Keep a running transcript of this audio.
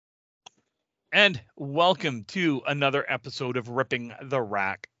and welcome to another episode of Ripping the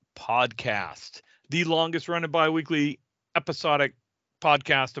Rack podcast, the longest running bi-weekly episodic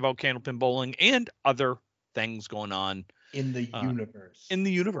podcast about candlepin bowling and other things going on in the uh, universe. in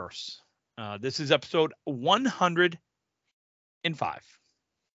the universe. This is episode 105.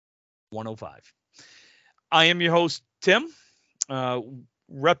 105. I am your host, Tim,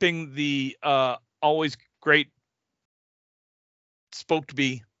 repping the always great spoke to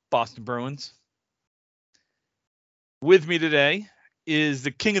be Boston Bruins. With me today is the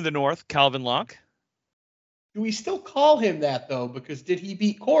King of the North, Calvin Locke. Do we still call him that though? Because did he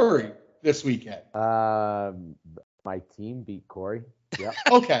beat Corey this weekend? My team beat Corey. Yep.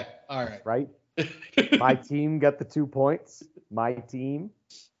 Okay. All right. Right. My team got the 2 points. My team,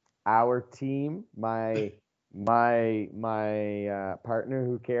 our team, my partner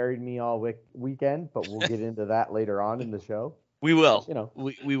who carried me all weekend. But we'll get into that later on in the show. We will. You know,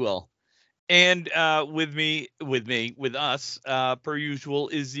 we will. And with us, per usual,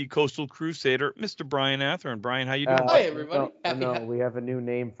 is the Coastal Crusader, Mr. Brian Atherin. Brian, how you doing? Hi, everybody. No, we have a new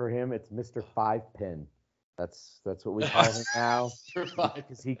name for him. It's Mr. 5-Pin. That's what we call him now.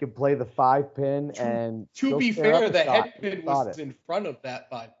 Because he can play the 5-pin and. To be fair, the head pin was in front of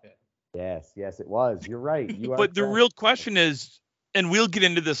that 5-pin. Yes, it was. You're right. You are. But the real question is, and we'll get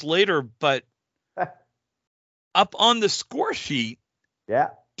into this later, but up on the score sheet,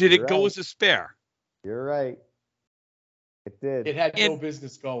 did it go as a spare? You're right. It did. It had no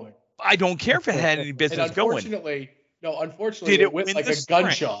business going. I don't care if it had any business going. Unfortunately, did it went win like the a string?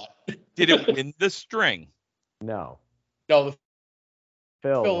 gunshot. Did it win the string? No. No,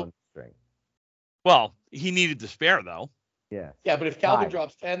 Phil won the string. Well, he needed the spare though. Yeah. Yeah, but if Calvin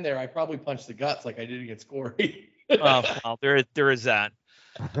drops 10 there, I probably punch the guts like I did against Corey. Well, there is that.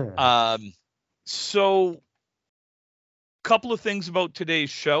 So, couple of things about today's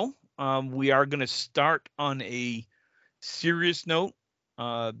show. We are going to start on a serious note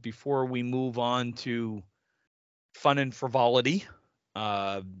before we move on to fun and frivolity.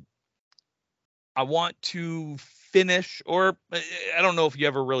 I want to finish, or I don't know if you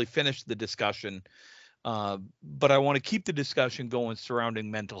ever really finished the discussion, but I want to keep the discussion going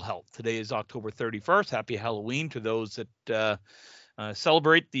surrounding mental health. Today is October 31st. Happy Halloween to those that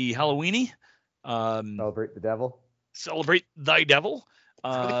celebrate the Halloweeny. Celebrate the devil. Celebrate thy devil.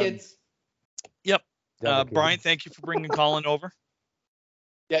 For the kids. Yep. Brian, thank you for bringing Colin over.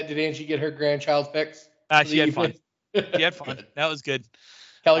 Yeah, did Angie get her grandchild fix? She had fun. She had fun. That was good.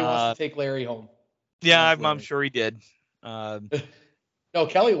 Kelly wants to take Larry home. Yeah, I'm sure he did. No,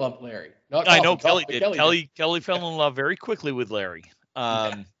 Kelly loved Larry. I know Kelly did. Kelly fell in love very quickly with Larry.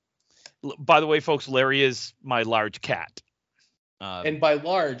 By the way, folks, Larry is my large cat. And by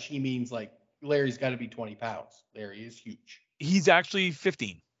large, he means like Larry's got to be 20 pounds. Larry is huge. He's actually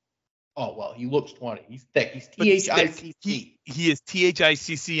 15. Oh, well, he looks 20. He's thick. He's THICC. He is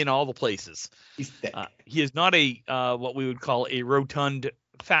THICC in all the places. He's thick. He is not a what we would call a rotund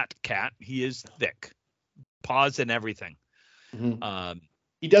fat cat. He is thick. Paws and everything. Mm-hmm.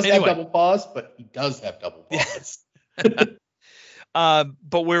 He doesn't have double paws, but he does have double paws. Yes.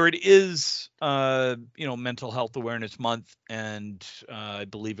 But where it is, Mental Health Awareness Month, and I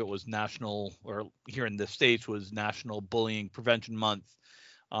believe it was national, or here in the States was National Bullying Prevention Month.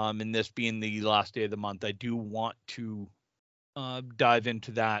 And this being the last day of the month, I do want to dive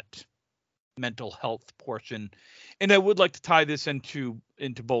into that mental health portion, and I would like to tie this into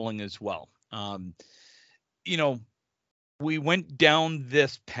bowling as well. We went down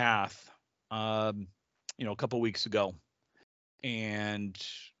this path, a couple weeks ago, and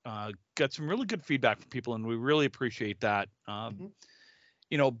got some really good feedback from people, and we really appreciate that.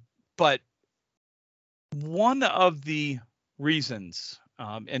 But one of the reasons,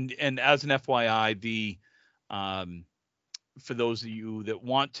 and as an FYI, for those of you that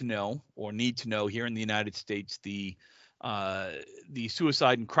want to know or need to know, here in the United States, the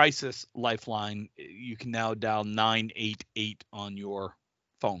Suicide and Crisis Lifeline, you can now dial 988 on your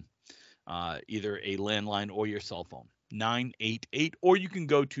phone, either a landline or your cell phone. 988, or you can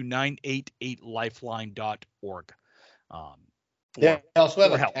go to 988lifeline.org. They also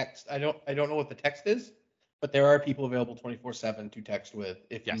have a text. I don't know what the text is, but there are people available 24/7 to text with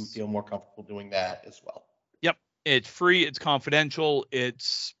if you feel more comfortable doing that as well. Yep. It's free. It's confidential.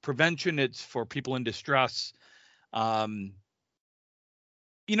 It's prevention. It's for people in distress. And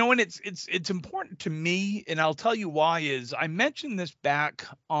it's important to me, and I'll tell you why. Is I mentioned this back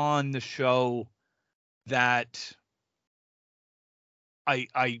on the show that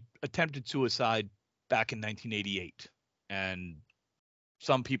I attempted suicide back in 1988, and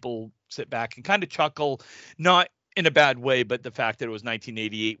some people sit back and kind of chuckle, not in a bad way, but the fact that it was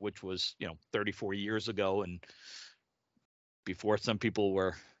 1988, which was, 34 years ago, and before some people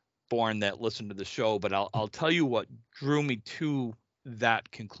were born that listened to the show. But I'll tell you what drew me to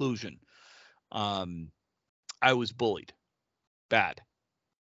that conclusion. I was bullied bad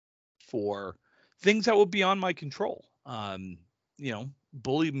for things that were beyond my control.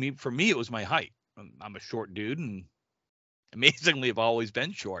 Bullied me. For me, it was my height. I'm a short dude, and amazingly, I've always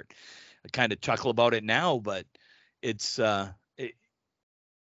been short. I kind of chuckle about it now, but it's I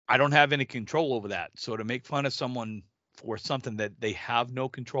don't have any control over that. So to make fun of someone for something that they have no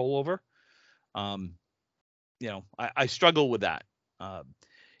control over, I struggle with that.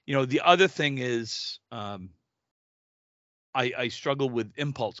 The other thing is, I struggle with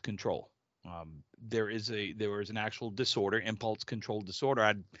impulse control. There is an actual disorder, impulse control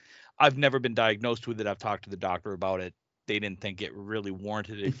disorder. I've never been diagnosed with it. I've talked to the doctor about it. They didn't think it really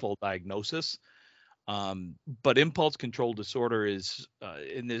warranted a full diagnosis. But impulse control disorder is,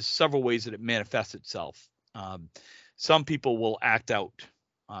 and there's several ways that it manifests itself. Some people will act out,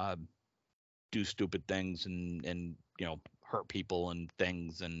 do stupid things and hurt people and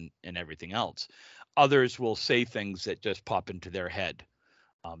things and everything else. Others will say things that just pop into their head.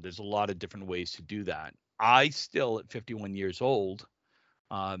 There's a lot of different ways to do that. I still, at 51 years old,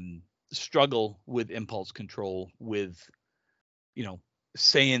 struggle with impulse control, with,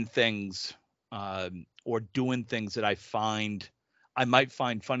 saying things or doing things that I might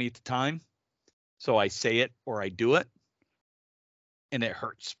find funny at the time. So I say it or I do it, and it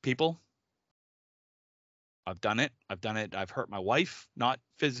hurts people. I've done it. I've hurt my wife, not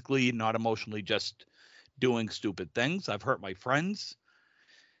physically, not emotionally, just doing stupid things. I've hurt my friends,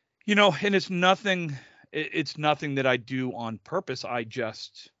 and it's nothing that I do on purpose. I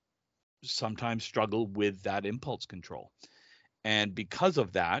just sometimes struggle with that impulse control. And because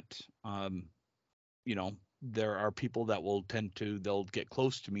of that, there are people that will they'll get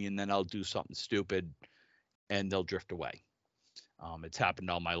close to me, and then I'll do something stupid and they'll drift away. It's happened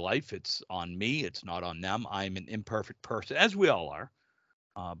all my life. It's on me. It's not on them. I'm an imperfect person, as we all are.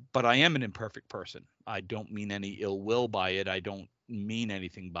 But I am an imperfect person. I don't mean any ill will by it. I don't mean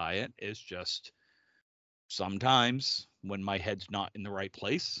anything by it. It's just sometimes when my head's not in the right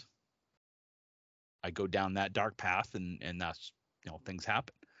place, I go down that dark path, and that's, things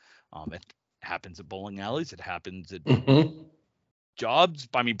happen. It happens at bowling alleys. It happens at jobs.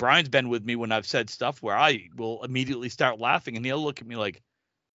 I mean, Brian's been with me when I've said stuff where I will immediately start laughing, and he'll look at me like,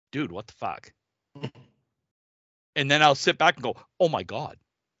 dude, what the fuck? And then I'll sit back and go, oh my God.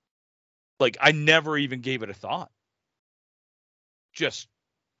 Like, I never even gave it a thought. Just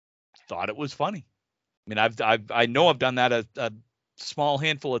thought it was funny. I mean, I know I've done that a small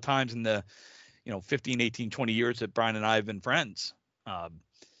handful of times in the, 15, 18, 20 years that Brian and I have been friends.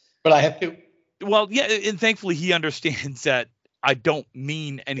 But I have to. Well, yeah, and thankfully he understands that I don't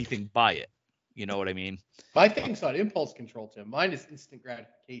mean anything by it. You know what I mean? My thing's not impulse control, Tim. Mine is instant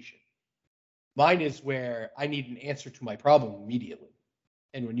gratification. Mine is where I need an answer to my problem immediately.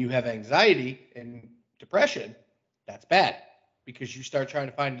 And when you have anxiety and depression, that's bad, because you start trying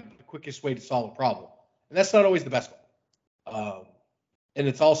to find the quickest way to solve a problem. And that's not always the best one. And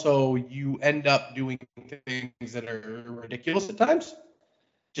it's also, you end up doing things that are ridiculous at times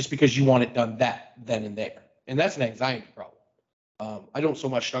just because you want it done then and there. And that's an anxiety problem. I don't so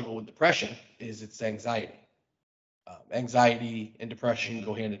much struggle with depression, it's anxiety. Anxiety and depression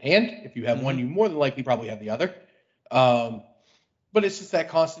go hand in hand. If you have one, you more than likely probably have the other. But it's just that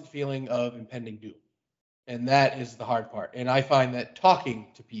constant feeling of impending doom. And that is the hard part. And I find that talking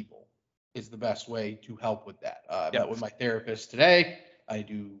to people is the best way to help with that. I met with my therapist today. I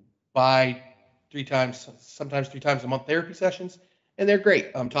do sometimes 3 times a month therapy sessions, and they're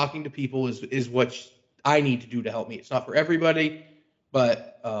great. Talking to people is what I need to do to help me. It's not for everybody,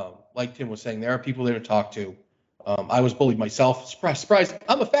 but like Tim was saying, there are people there to talk to. I was bullied myself. Surprise.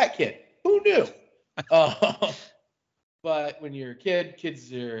 I'm a fat kid. Who knew? But when you're a kid, kids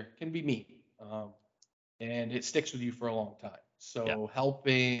can be mean, and it sticks with you for a long time. So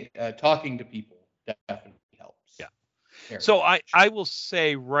talking to people definitely helps. Yeah. So I will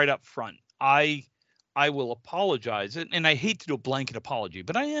say right up front, I will apologize, and I hate to do a blanket apology,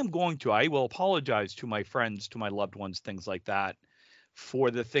 but I am going to. I will apologize to my friends, to my loved ones, things like that,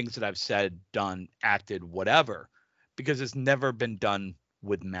 for the things that I've said, done, acted, whatever, because it's never been done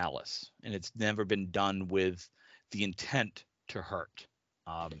with malice, and it's never been done with the intent to hurt.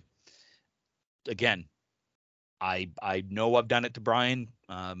 Again, I know I've done it to Brian,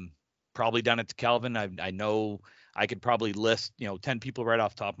 probably done it to Calvin. I know I could probably list, 10 people right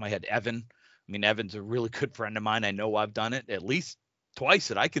off the top of my head. Evan. I mean, Evan's a really good friend of mine. I know I've done it at least twice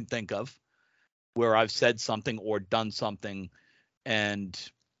that I can think of. where I've said something or done something and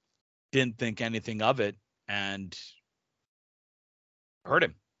didn't think anything of it and hurt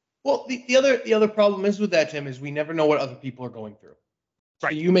him. Well, the other problem is with that, Tim, is we never know what other people are going through.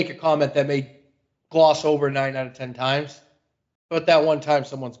 Right. So you make a comment that may gloss over 9 out of 10 times, but that one time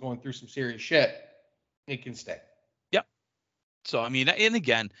someone's going through some serious shit, it can stay. Yep. So, I mean, and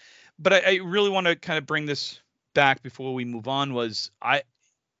again, but I really want to kind of bring this back before we move on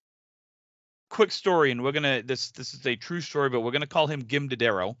quick story, and we're going to, this is a true story, but we're going to call him Gim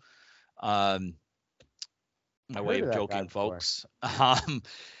Dodaro. My way of joking, folks.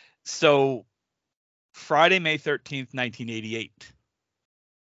 So Friday, May 13th, 1988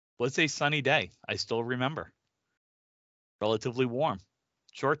 was a sunny day. I still remember. Relatively warm.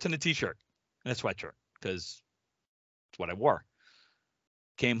 Shorts and a t-shirt and a sweatshirt because it's what I wore.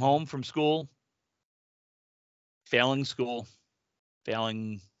 Came home from school, failing 2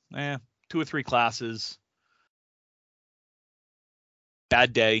 or 3 classes.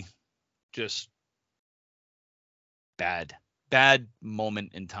 Bad day, just bad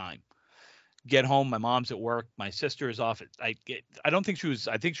moment in time. Get home, my mom's at work, my sister is off. I think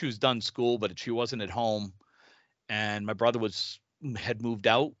she was done school, but she wasn't at home. And my brother had moved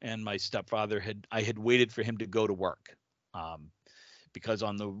out, and my stepfather I had waited for him to go to work. Because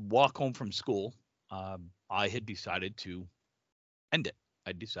on the walk home from school, I had decided to end it.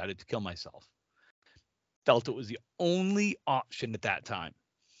 I decided to kill myself. Felt it was the only option at that time.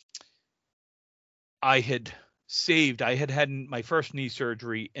 I had had my first knee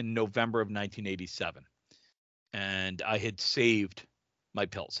surgery in November of 1987. And I had saved my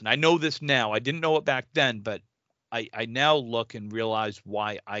pills. And I know this now. I didn't know it back then, but I now look and realize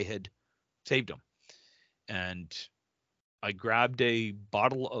why I had saved them. And I grabbed a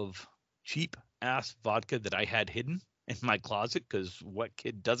bottle of cheap ass vodka that I had hidden in my closet, because what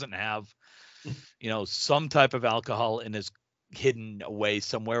kid doesn't have, some type of alcohol in his hidden away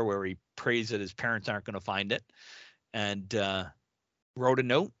somewhere where he prays that his parents aren't going to find it, and wrote a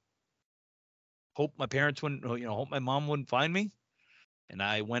note. Hope my parents wouldn't, hope my mom wouldn't find me. And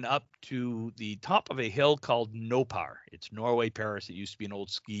I went up to the top of a hill called Nopar. It's Norway, Paris. It used to be an old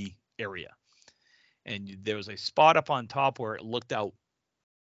ski area. And there was a spot up on top where it looked out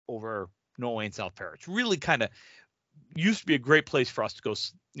over Norway and South Paris. Really kind of used to be a great place for us to go,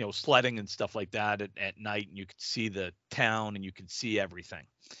 sledding and stuff like that at night. And you could see the town and you could see everything.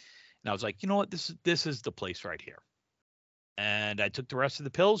 And I was like, you know what? This is the place right here. And I took the rest of the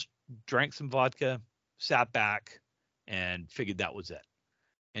pills, drank some vodka, sat back, and figured that was it.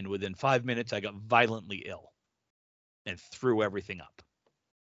 And within 5 minutes, I got violently ill and threw everything up.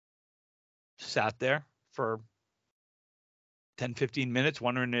 Sat there for 10, 15 minutes,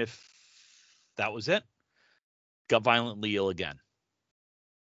 wondering if that was it. Got violently ill again.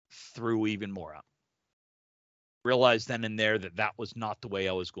 Threw even more up. Realized then and there that was not the way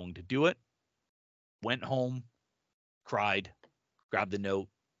I was going to do it. Went home, cried, grabbed the note,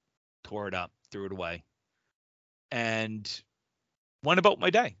 tore it up, threw it away, and went about my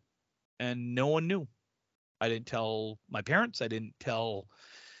day. And no one knew. I didn't tell my parents. I didn't tell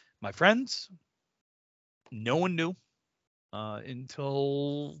my friends. No one knew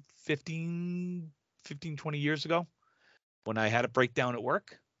until 15, 20 years ago, when I had a breakdown at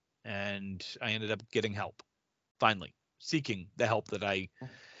work, and I ended up getting help. Finally, seeking the help that I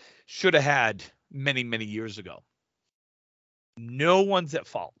should have had many, many years ago. No one's at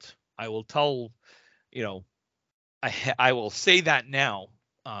fault. I will tell, I will say that now.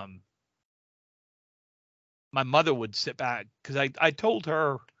 My mother would sit back, because I told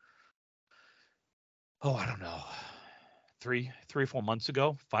her, I don't know, 3 or 4 months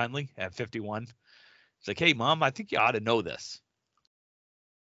ago, finally at 51. It's like, hey, Mom, I think you ought to know this.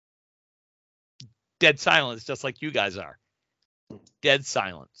 Dead silence, just like you guys are. Dead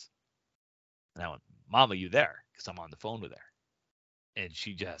silence. And I went, Mom, are you there? Because I'm on the phone with her. And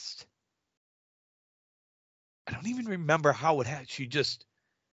she just, I don't even remember how it had. She just,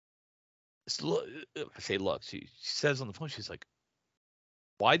 look, she says on the phone, she's like,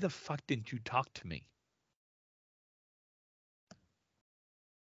 why the fuck didn't you talk to me?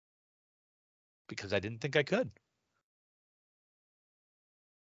 Because I didn't think I could.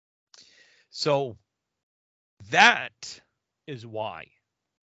 So that is why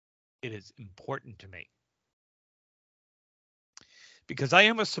it is important to me. Because I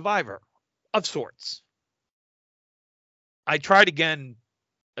am a survivor of sorts. I tried again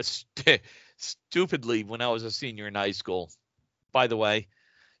stupidly when I was a senior in high school. By the way,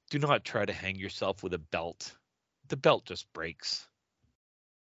 do not try to hang yourself with a belt. The belt just breaks.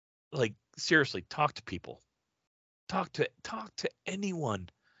 Like, seriously, talk to people. Talk to anyone.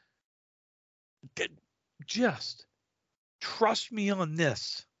 Just trust me on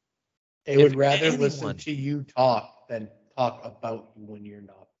this. They would If rather listen anyone- to you talk than talk about you when you're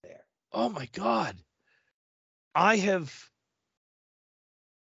not there. Oh my God. I have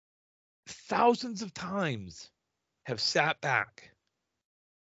thousands of times have sat back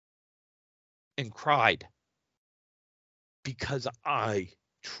and cried because I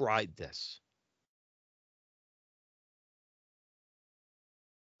tried this.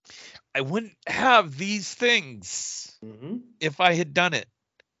 I wouldn't have these things Mm-hmm. if I had done it.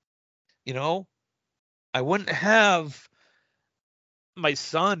 You know, I wouldn't have my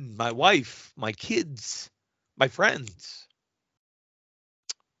son, my wife, my kids, my friends.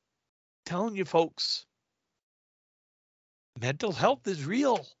 Telling you folks, mental health is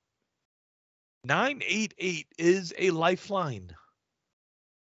real. 988 is a lifeline.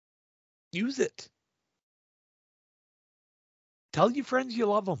 Use it. Tell your friends you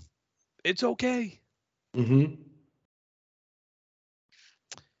love them. It's okay. Mm-hmm.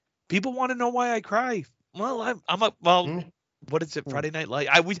 People want to know why I cry. Well, what is it? Friday Night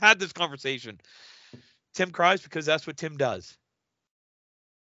Light. We had this conversation. Tim cries because that's what Tim does.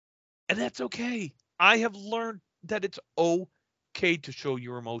 And that's okay. I have learned that it's okay to show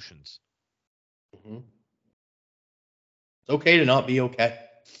your emotions. Mm-hmm. It's okay to not be okay.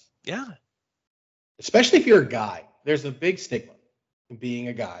 Yeah. Especially if you're a guy. There's a big stigma in being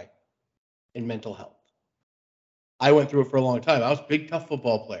a guy in mental health. I went through it for a long time. I was a big, tough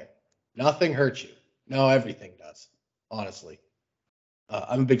football player. Nothing hurts you. No, everything does, honestly.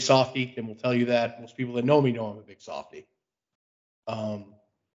 I'm a big softie, and will tell you that. Most people that know me know I'm a big softie.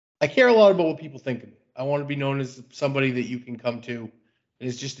 I care a lot about what people think of me. I want to be known as somebody that you can come to and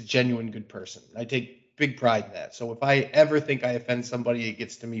is just a genuine good person. I take big pride in that. So if I ever think I offend somebody, it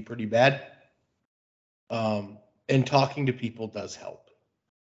gets to me pretty bad. And talking to people does help.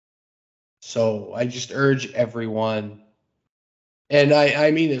 So I just urge everyone, and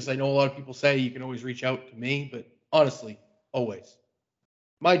I mean this, I know a lot of people say you can always reach out to me, but honestly, always.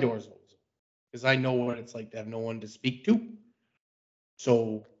 My door's always open because I know what it's like to have no one to speak to.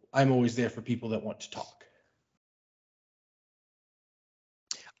 So I'm always there for people that want to talk.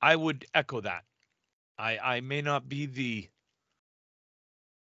 I would echo that. I may not be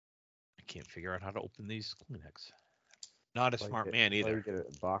I can't figure out how to open these Kleenex. Not a smart man either. You get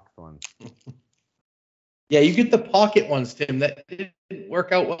a box one. Yeah, you get the pocket ones, Tim. That didn't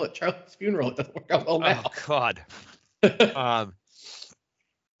work out well at Charlie's funeral. It doesn't work out well now. Oh God.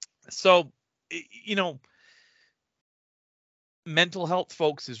 So, mental health,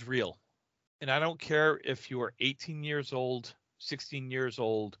 folks, is real. And I don't care if you are 18 years old, 16 years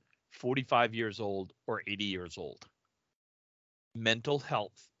old, 45 years old, or 80 years old. Mental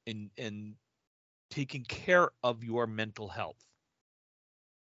health and taking care of your mental health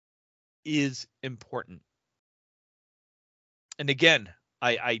is important. And again,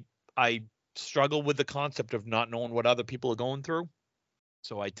 I struggle with the concept of not knowing what other people are going through.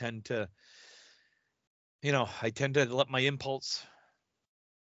 So I tend to let my impulse.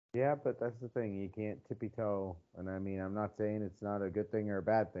 Yeah, but that's the thing. You can't tippy-toe. And I mean, I'm not saying it's not a good thing or a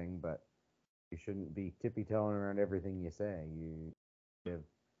bad thing, but you shouldn't be tippy-toeing around everything you say. If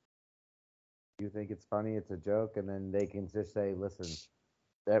you think it's funny, it's a joke, and then they can just say, "Listen,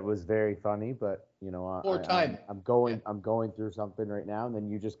 that was very funny, but I'm going through something right now," and then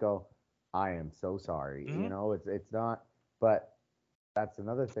you just go, "I am so sorry." Mm-hmm. It's not. But that's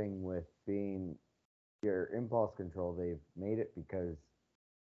another thing with being your impulse control. They've made it because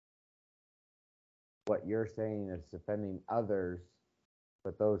what you're saying is offending others,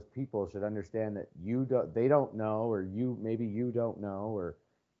 but those people should understand that they don't know, or maybe you don't know, or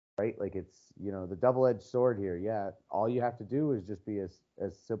right, like it's the double-edged sword here. Yeah, all you have to do is just be as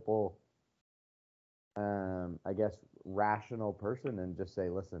simple, I guess, rational person, and just say,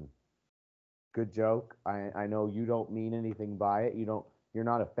 listen, good joke. I know you don't mean anything by it. You're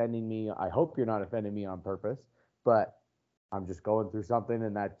not offending me. I hope you're not offending me on purpose, but I'm just going through something,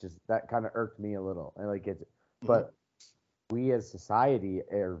 and that kind of irked me a little. And like it's, but we as society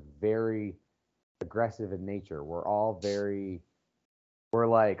are very aggressive in nature. We're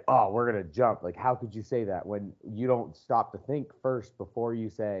like, oh, we're gonna jump. Like, how could you say that when you don't stop to think first before you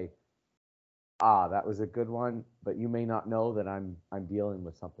say, that was a good one, but you may not know that I'm dealing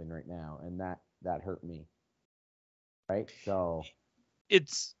with something right now, and that hurt me. Right? So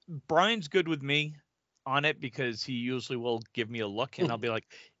it's Brian's good with me on it because he usually will give me a look and I'll be like,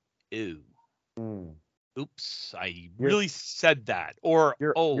 ew. Oops, I really said that. Or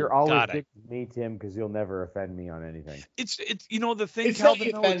you're always good with me, Tim, because you'll never offend me on anything. It's the thing. It's Calvin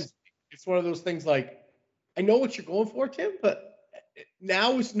knows. It's one of those things like, I know what you're going for, Tim, but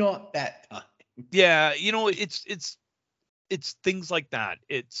now is not that time. Yeah, it's things like that.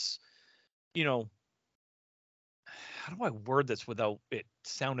 It's, how do I word this without it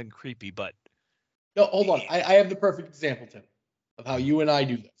sounding creepy? But No, hold on. I have the perfect example, Tim, of how you and I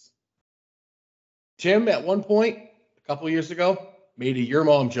do this. Tim, at one point, a couple of years ago, made a your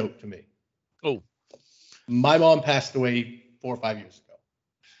mom joke to me. oh, My mom passed away 4 or 5 years ago.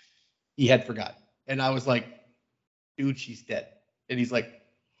 He had forgotten. And I was like, dude, she's dead. And he's like,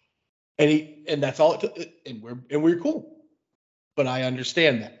 and that's all it took. And we're cool. But I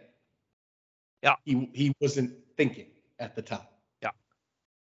understand that. Yeah. He wasn't thinking at the time. yeah,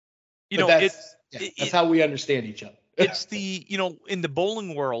 But that's how we understand each other. it's the, in the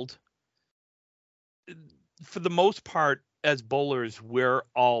bowling world, for the most part, as bowlers, we're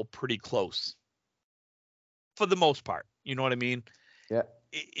all pretty close. For the most part, you know what I mean? Yeah.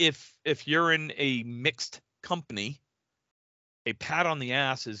 If you're in a mixed company, a pat on the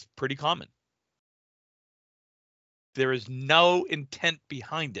ass is pretty common. There is no intent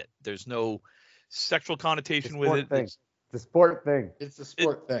behind it. There's no sexual connotation with it. It's a sport thing. It's a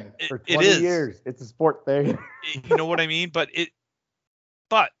sport thing. For 20 years, it's a sport thing. You know what I mean? But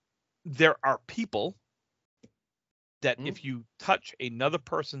there are people that if you touch another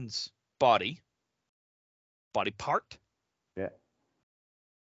person's body part, yeah,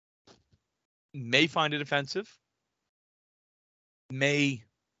 may find it offensive, may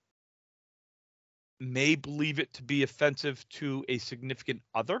believe it to be offensive to a significant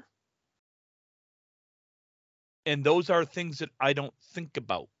other. And those are things that I don't think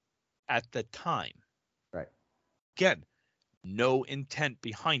about at the time. Right. Again, no intent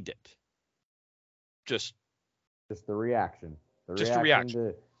behind it. Just the reaction. Just a reaction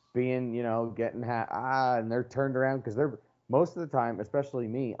to being, getting and they're turned around because they're most of the time, especially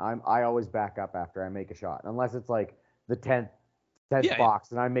me, I always back up after I make a shot, unless it's like the 10th box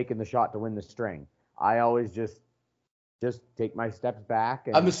and I'm making the shot to win the string. I always just take my steps back.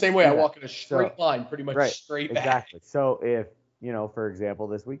 And I'm the same way. I walk in a straight line, pretty much straight back. Exactly. So if, for example,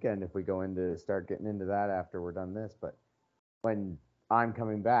 this weekend, if we go start getting into that after we're done this, but when I'm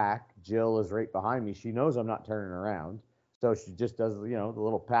coming back, Jill is right behind me. She knows I'm not turning around. So she just does, the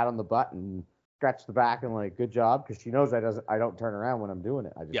little pat on the butt and scratch the back and like, good job. Cause she knows I don't turn around when I'm doing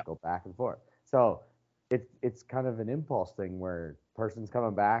it. I just go back and forth. So it's kind of an impulse thing where person's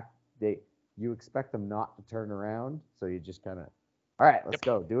coming back. You expect them not to turn around. So you just kind of, all right, let's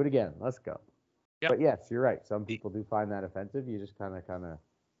go. Do it again. Let's go. Yep. But yes, you're right. Some people do find that offensive. You just kind of,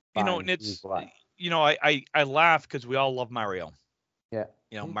 and it's, I laugh because we all love Mario. Yeah.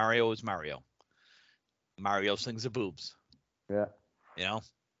 Mario is Mario. Mario sings the boobs. Yeah.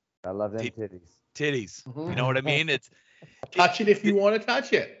 I love them titties. You know what I mean? It's touch it if you want to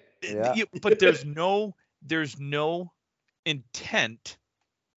touch it. Yeah. But there's no intent.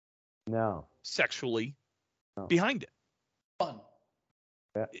 No. Sexually behind it. Fun.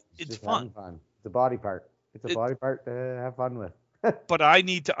 Yeah. It's fun. It's a body part. It's a body part to have fun with. But I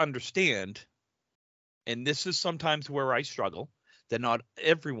need to understand, and this is sometimes where I struggle, that not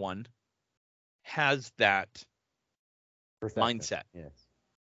everyone has that mindset. Yes.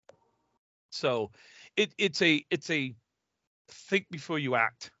 So it's a think before you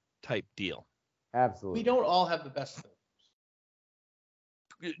act type deal. Absolutely. We don't all have the best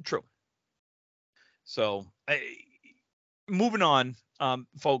things. True. So moving on,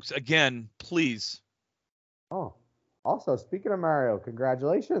 folks, again, please. Oh, also speaking of Mario,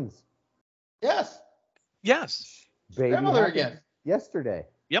 congratulations. Yes. Baby grandmother again. Yesterday.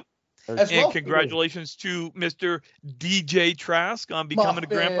 Yep. And congratulations to Mr. DJ Trask on becoming a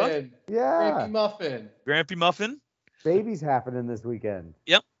grandpa. Yeah. Grampy Muffin. Baby's happening this weekend.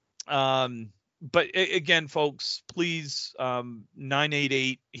 Yep. But again, folks, please,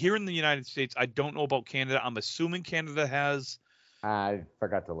 988 here in the United States. I don't know about Canada. I'm assuming Canada has. I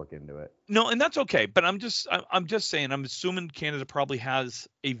forgot to look into it. No, and that's okay. But I'm just saying, I'm assuming Canada probably has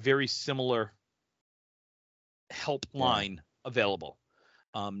a very similar helpline available.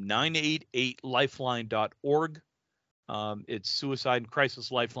 988lifeline.org. It's Suicide and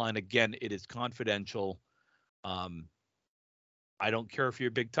Crisis Lifeline. Again, it is confidential. I don't care if you're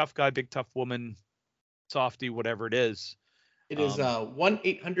a big tough guy, big tough woman, softy, whatever it is. It is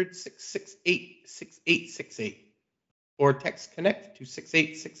 1-800-668-6868 or text connect to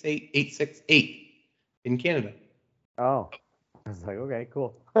 6868868 in Canada. Oh, I was like, okay,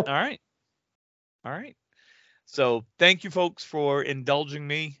 cool. All right. So thank you, folks, for indulging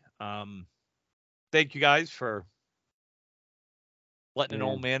me. Thank you guys for letting an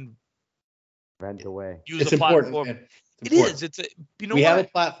old man vent away. Use a platform. It is. It's we have a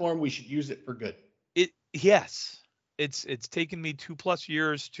platform. We should use it for good. Yes. It's taken me 2+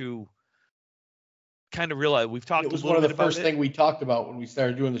 years to kind of realize we've talked It was a one little of bit the about first it. things we talked about when we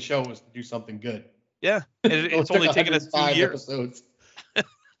started doing the show was to do something good. Yeah, It it's took only taken us 2 105 years. episodes.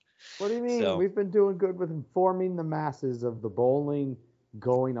 What do you mean? So- We've been doing good with informing the masses of the bowling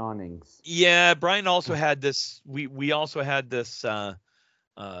going onings. Yeah, Brian also had this. We also had this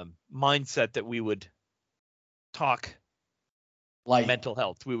mindset that we would talk Like, mental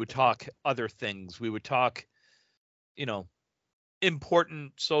health. We would talk other things. We would talk,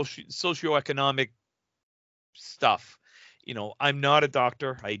 important socioeconomic stuff. I'm not a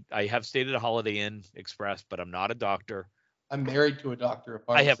doctor. I have stayed at a Holiday Inn Express, but I'm not a doctor. I'm married to a doctor of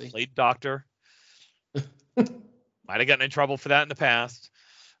I have pharmacy. played doctor. Might have gotten in trouble for that in the past.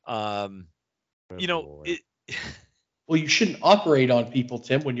 Good Lord. Well, you shouldn't operate on people,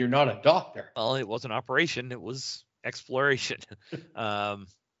 Tim, when you're not a doctor. Well, it wasn't operation, it was exploration.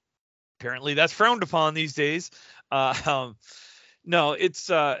 Apparently that's frowned upon these days. No, it's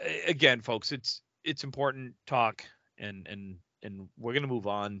again, folks, it's important talk, and we're gonna move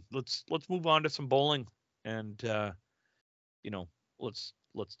on. Let's move on to some bowling, and let's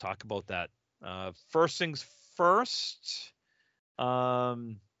talk about that. First things first.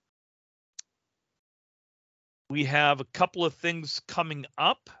 We have a couple of things coming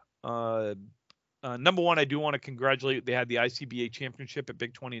up. Number one, I do want to congratulate. They had the ICBA Championship at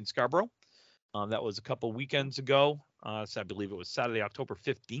Big 20 in Scarborough. That was a couple weekends ago. So I believe it was Saturday, October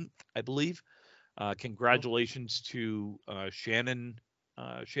 15th, I believe. Congratulations to Shannon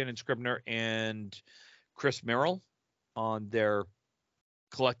Scribner and Chris Merrill on their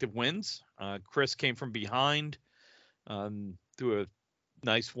collective wins. Chris came from behind through a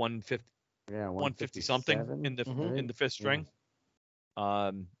nice 150. Yeah, 150 something in the fifth string.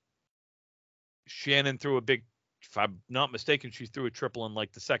 Shannon threw a big, if I'm not mistaken, she threw a triple in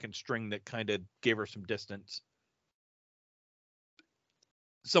like the second string that kind of gave her some distance.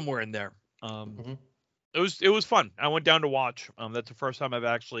 Somewhere in there. It was fun. I went down to watch. That's the first time I've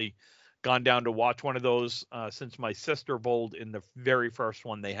actually gone down to watch one of those since my sister bowled in the very first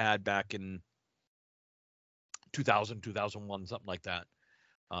one they had back in 2000, 2001, something like that.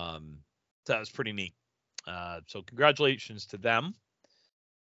 So that was pretty neat. So congratulations to them.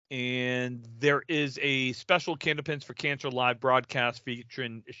 And there is a special Candlepins for Cancer live broadcast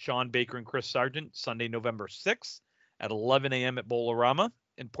featuring Sean Baker and Chris Sargent Sunday, November 6th at 11 a.m. at Bowlerama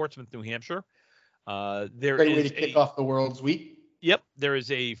in Portsmouth, New Hampshire. There Great way is to kick off the World's Week. Yep, there is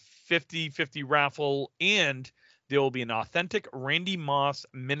a 50-50 raffle, and there will be an authentic Randy Moss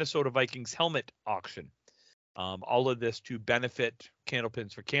Minnesota Vikings helmet auction. All of this to benefit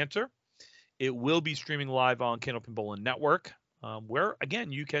Candlepins for Cancer. It will be streaming live on Candlepin Bowling Network, where,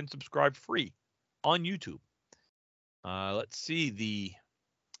 again, you can subscribe free on YouTube. Let's see the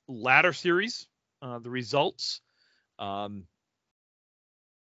ladder series, the results. Thought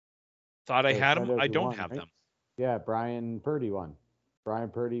I had them. I don't have them. Yeah, Brian Purdy won. Brian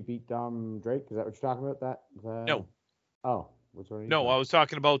Purdy beat Dom Drake. Is that what you're talking about? No. Oh, which one are you No, talking? I was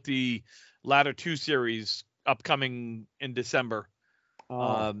talking about the ladder 2 series upcoming in December.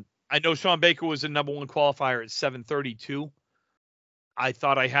 I know Sean Baker was the number one qualifier at 732. I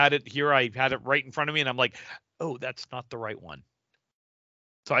thought I had it here. I had it right in front of me, and I'm like, oh, that's not the right one.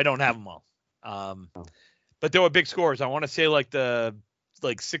 So I don't have them all. But there were big scores. I want to say like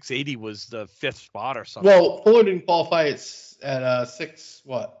 680 was the fifth spot or something. Well, Fuller didn't qualify at 6.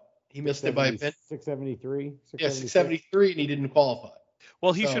 What? He missed it by a pin. 673. Yeah, 673, and he didn't qualify.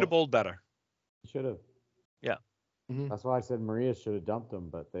 Well, he should have bowled better. He should have. Yeah. Mm-hmm. That's why I said Maria should have dumped him,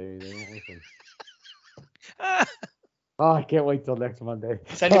 but they didn't listen. Oh, I can't wait till next Monday.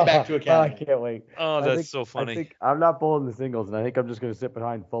 Send him back to academy. I can't wait. Oh, that's so funny. I think I'm not bowling the singles, and I think I'm just going to sit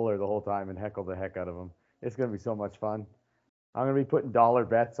behind Fuller the whole time and heckle the heck out of him. It's going to be so much fun. I'm going to be putting dollar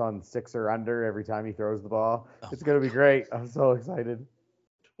bets on 6 or under every time he throws the ball. It's going to be great. I'm so excited.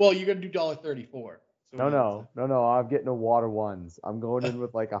 Well, you're going to do $1.34. So No. I'm getting a wad of ones. I'm going in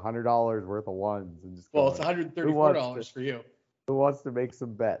with like $100 worth of ones and just. Well, it's $134 for you. Who wants to make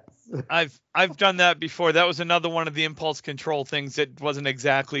some bets? I've done that before. That was another one of the impulse control things that wasn't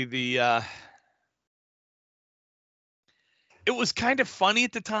exactly the. It was kind of funny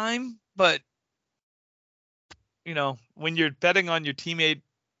at the time, but when you're betting on your teammate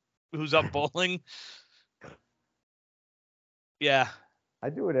who's up bowling, yeah. I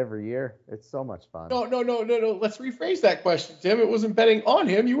do it every year. It's so much fun. No. Let's rephrase that question, Tim. It wasn't betting on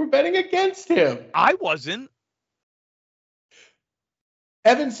him. You were betting against him. I wasn't.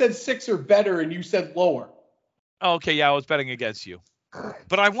 Evan said 6 or better, and you said lower. Okay, yeah, I was betting against you.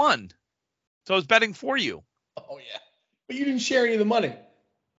 But I won. So I was betting for you. Oh, yeah. But you didn't share any of the money.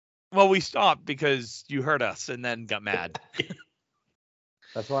 Well, we stopped because you hurt us and then got mad.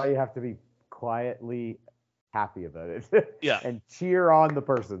 That's why you have to be quietly happy about it. Yeah. And cheer on the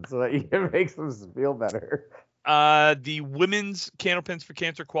person so that it makes them feel better. The women's Candlepins for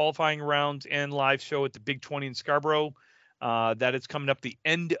Cancer qualifying round and live show at the Big 20 in Scarborough. That is coming up the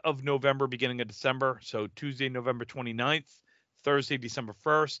end of November, beginning of December. So Tuesday, November 29th, Thursday, December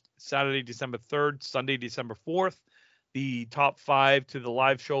 1st, Saturday, December 3rd, Sunday, December 4th. The top 5 to the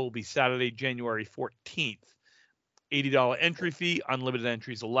live show will be Saturday, January 14th. $80 entry fee, unlimited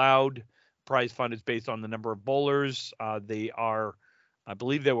entries allowed. Prize fund is based on the number of bowlers. They are, I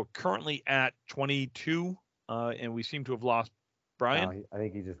believe they were currently at 22, and we seem to have lost Brian. No, I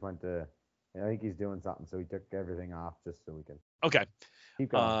think he just went to. I think he's doing something, so he took everything off just so we can Okay.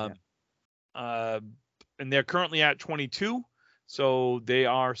 keep going. And they're currently at 22, so they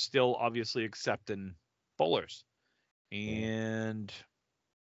are still obviously accepting bowlers. And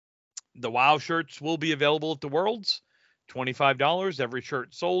the WOW shirts will be available at the Worlds. $25 every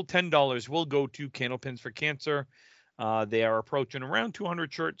shirt sold. $10 will go to Candlepins for Cancer. They are approaching around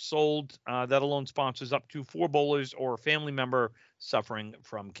 200 shirts sold. That alone sponsors up to 4 bowlers or a family member suffering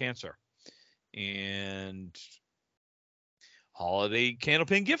from cancer. And holiday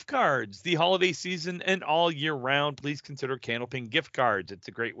Candlepin gift cards. The holiday season and all year round, please consider Candlepin gift cards. It's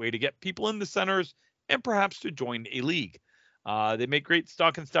a great way to get people in the centers and perhaps to join a league. They make great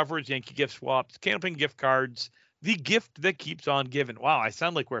stocking stuffers, Yankee gift swaps, Candlepin gift cards, the gift that keeps on giving. Wow, I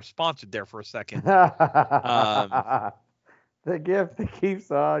sound like we're sponsored there for a second. The gift that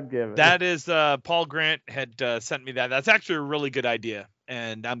keeps on giving. That is Paul Grant had sent me that. That's actually a really good idea,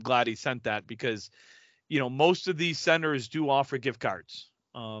 and I'm glad he sent that because, most of these centers do offer gift cards,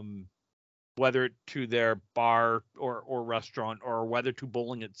 whether to their bar or restaurant or whether to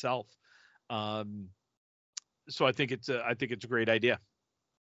bowling itself. So I think it's a great idea.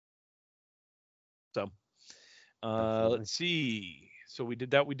 So let's see. So we did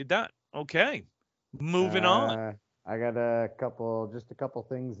that. Okay. Moving on. I got just a couple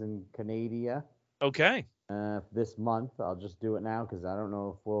things in Canada. Okay. This month, I'll just do it now because I don't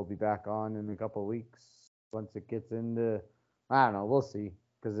know if we'll be back on in a couple of weeks once it gets into. I don't know. We'll see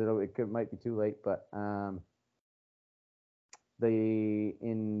because it might be too late. But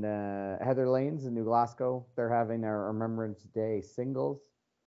in Heather Lanes in New Glasgow, they're having a Remembrance Day singles,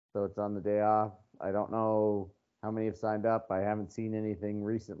 so it's on the day off. I don't know how many have signed up. I haven't seen anything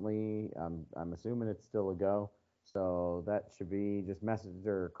recently. I'm assuming it's still a go. So that should be just message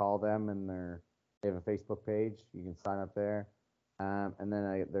or call them, and they have a Facebook page. You can sign up there. And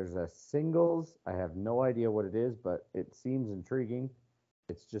then there's a singles. I have no idea what it is, but it seems intriguing.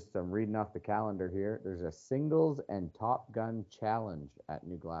 It's just I'm reading off the calendar here. There's a singles and Top Gun challenge at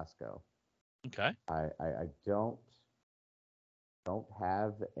New Glasgow. Okay. I don't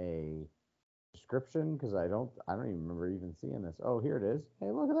have a description because I don't even remember even seeing this. Oh, here it is.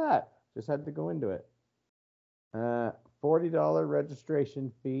 Hey, look at that. Just had to go into it. $40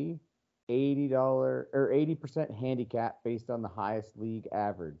 registration fee, $80 or 80% handicap based on the highest league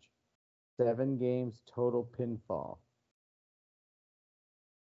average. 7 games total pinfall.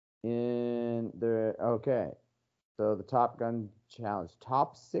 So the Top Gun challenge,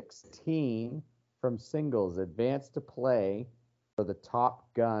 top 16 from singles advance to play for the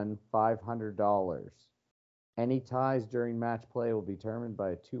Top Gun $500. Any ties during match play will be determined by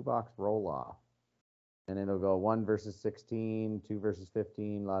a 2-box roll-off. And it'll go 1 versus 16, 2 versus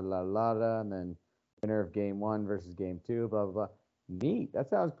 15, la la la la, and then winner of game 1 versus game 2, blah blah blah. Neat. That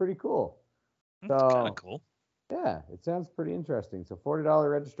sounds pretty cool. That's kind of cool. Yeah, it sounds pretty interesting. So $40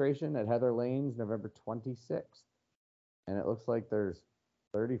 registration at Heather Lanes, November 26th. And it looks like there's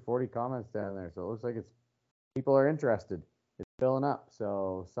 30, 40 comments down there. So it looks like people are interested. It's filling up.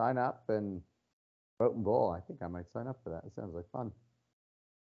 So sign up and vote and bowl. I think I might sign up for that. It sounds like fun.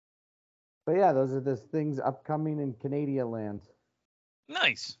 But yeah, those are the things upcoming in Canada land.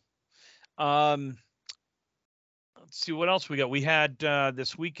 Nice. Let's see what else we got. We had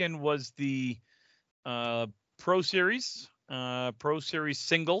this weekend was the Pro Series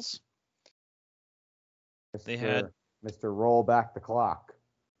singles. They had Mr. Roll Back the Clock.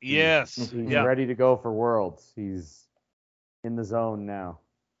 Yes. He's ready to go for Worlds. He's in the zone now.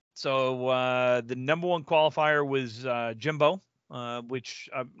 So the number 1 qualifier was Jimbo, which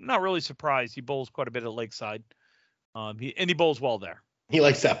I'm not really surprised. He bowls quite a bit at Lakeside. He bowls well there. He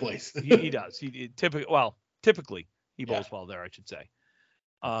likes that place. he does. Typically he bowls well there, I should say.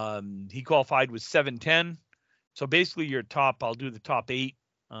 He qualified with 710. So basically your top, I'll do the top 8.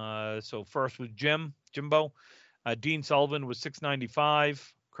 So first was Jimbo. Dean Sullivan was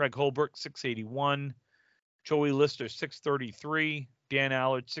 695. Craig Holbrook, 681. Joey Lister, 633. Dan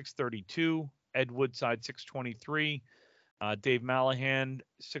Allard, 632. Ed Woodside, 623. Dave Malahan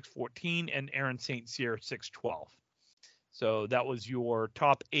 614, and Aaron St. Cyr 612. So that was your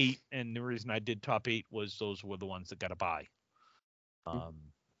top 8, and the reason I did top 8 was those were the ones that got a bye,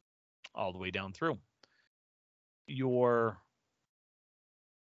 all the way down through. Your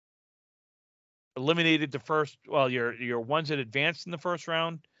eliminated the first, well, your ones that advanced in the first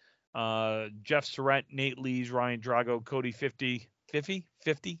round, Jeff Surratt, Nate Lees, Ryan Drago, Cody 50,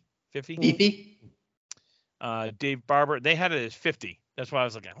 Dave Barber. They had it as 50. That's why I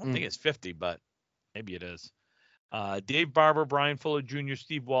was like, I don't think it's 50, but maybe it is. Dave Barber, Brian Fuller Jr.,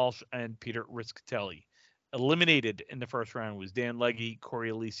 Steve Walsh, and Peter Riscatelli. Eliminated in the first round was Dan Legge, Corey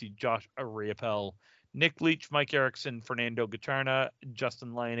Alisi, Josh Ariapel, Nick Leach, Mike Erickson, Fernando Gacharna,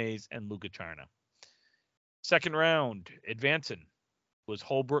 Justin Lyonnaise, and Luca Charna. Second round, advancing, was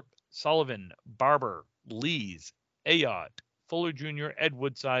Holbrook, Sullivan, Barber, Lees, Ayotte, Fuller Jr., Ed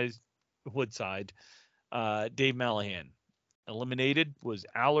Woodside, Dave Malahan. Eliminated was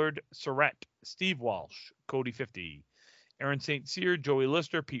Allard, Surratt, Steve Walsh, Cody 50, Aaron St. Cyr, Joey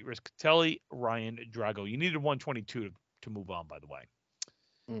Lister, Pete Riscatelli, Ryan Drago. You needed 122 to move on, by the way.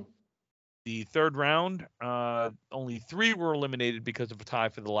 The third round, only 3 were eliminated because of a tie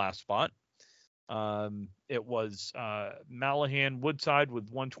for the last spot. It was Malahan, Woodside with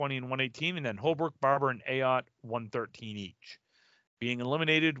 120 and 118, and then Holbrook, Barber, and Ayotte 113 each. Being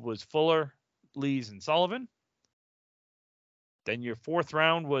eliminated was Fuller, Lees, and Sullivan. Then your fourth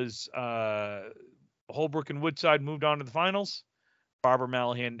round was Holbrook and Woodside moved on to the finals. Barber,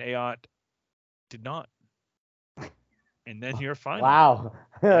 Malahan, and Ayotte did not. And then your final. Wow.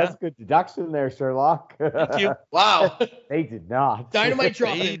 That's good deduction there, Sherlock. Thank you. Wow. They did not. Dynamite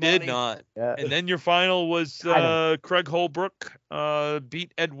drop. They did not. Yeah. And then your final was Craig Holbrook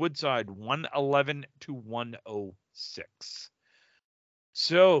beat Ed Woodside 111 to 106.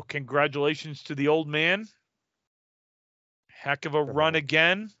 So congratulations to the old man. Heck of a run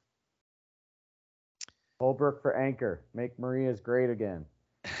again. Holbrook for anchor. Make Maria's great again.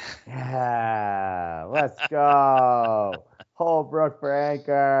 Yeah, let's go. Holbrook for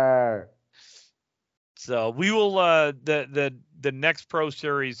anchor. So we will the next Pro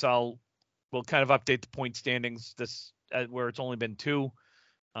Series we'll kind of update the point standings this where it's only been 2.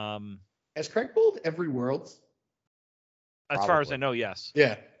 Has Craig bowled every Worlds? As far as I know, yes.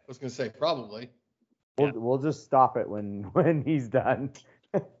 Yeah, I was gonna say probably. We'll just stop it when he's done.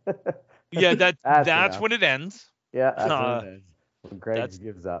 Yeah, that's enough. when it ends. Yeah, that's when it ends. When Craig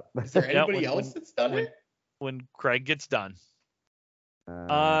gives up. Is there anybody else that's done it? When Craig gets done.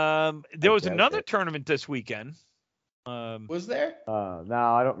 There was another tournament this weekend. Was there? No,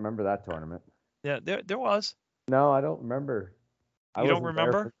 I don't remember that tournament. Yeah, there was. No, I don't remember. You don't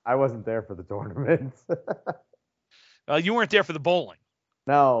remember? I wasn't there for the tournament. You weren't there for the bowling.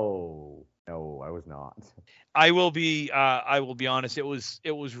 No, I was not. I will be honest. It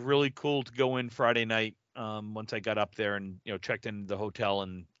was really cool to go in Friday night. Once I got up there and checked in the hotel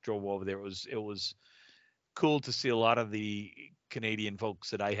and drove over there, it was cool to see a lot of the Canadian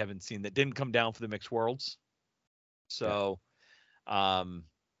folks that I haven't seen that didn't come down for the Mixed Worlds. So,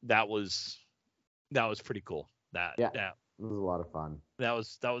 that was pretty cool. That it was a lot of fun. That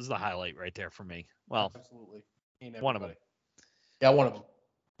was the highlight right there for me. Well, absolutely. One of them. Yeah, one of them.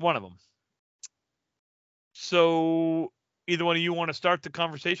 One of them. So, either one of you want to start the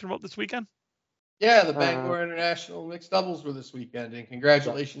conversation about this weekend? Yeah, the Bangor International Mixed Doubles were this weekend, and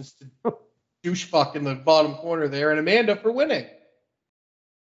congratulations to douchefuck in the bottom corner there and Amanda for winning.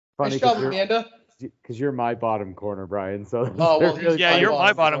 Funny, nice job, Amanda. Because you're my bottom corner, Brian. So you're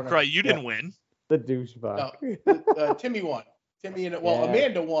my bottom corner. You didn't win. The douchebag. No, Timmy won.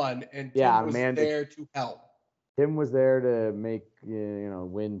 Amanda won, and Tim was there to help. Tim was there to make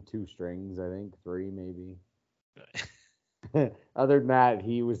win 2 strings, I think 3 maybe. Other than that,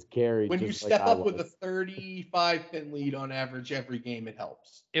 he was carried. When you step up with a 35 pin lead on average every game, it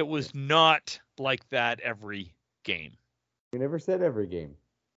helps. It was not like that every game. We never said every game.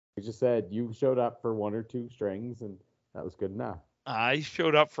 We just said you showed up for 1 or 2 strings, and that was good enough. I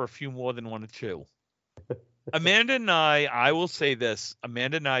showed up for a few more than 1 or 2. Amanda and I will say this,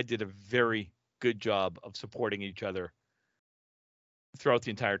 Amanda and I did a very good job of supporting each other throughout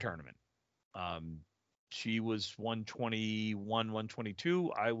the entire tournament. She was 121,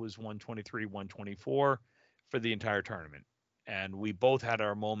 122. I was 123, 124 for the entire tournament. And we both had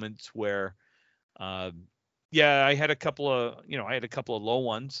our moments where, I had a couple of low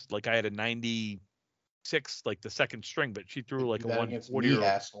ones. Like I had a 96, like the second string, but she threw like a 140.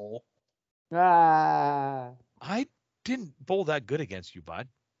 Asshole. I didn't bowl that good against you, bud.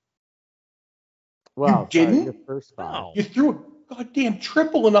 Well, you didn't? Your first 5. No. You threw a goddamn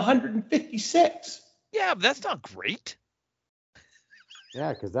triple in 156. Yeah, but that's not great.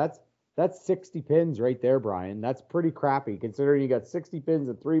 Yeah, because that's 60 pins right there, Brian. That's pretty crappy considering you got 60 pins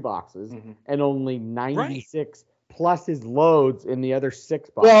in 3 boxes Mhm. and only 96 plus his loads in the other 6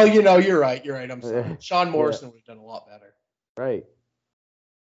 boxes. Well, you're right. I'm sorry. Sean Morrison would have done a lot better. Right.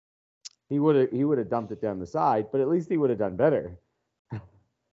 He would have dumped it down the side, but at least he would have done better.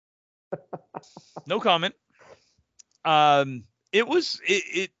 No comment. It was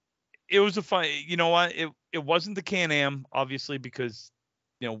a fun. You know what? It wasn't the Can-Am, obviously, because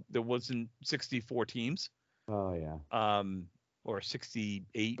there wasn't 64 teams. Oh yeah. Or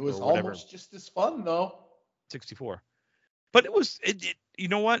 68 It was or whatever. almost just as fun though. 64. But it was you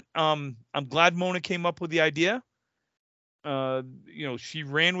know what? I'm glad Mona came up with the idea. She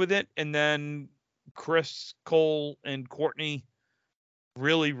ran with it, and then Chris, Cole, and Courtney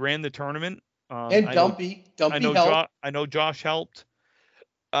really ran the tournament. And Dumpy helped. I know Josh helped.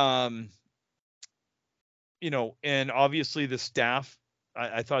 And obviously the staff,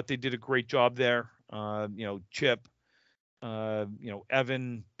 I thought they did a great job there. Chip,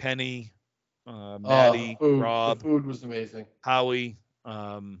 Evan, Penny, Maddie, Rob. The food was amazing. Howie.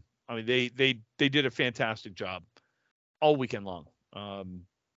 They did a fantastic job all weekend long.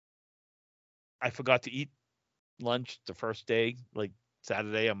 I forgot to eat lunch the first day, like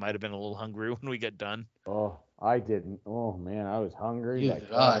Saturday. I might have been a little hungry when we get done. Oh, I didn't. Oh man, I was hungry. Neither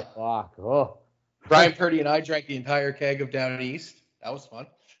did I. Oh. Brian Purdy and I drank the entire keg of Down East. That was fun.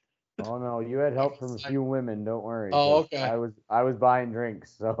 Oh no, you had help from a few women. Don't worry. Oh, okay. I was buying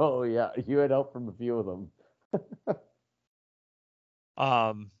drinks, so yeah, you had help from a few of them.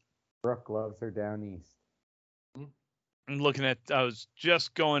 Brooke loves her Down East. I'm looking at. I was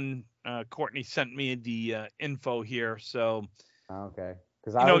just going. Courtney sent me the info here, so. Okay.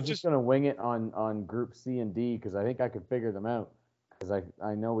 Because I was just gonna wing it on Group C and D because I think I could figure them out because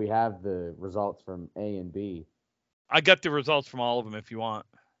I know we have the results from A and B. I got the results from all of them if you want.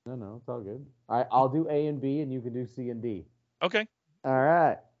 No, it's all good. I'll do A and B and you can do C and D. Okay. All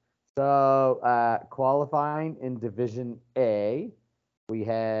right. So qualifying in Division A, we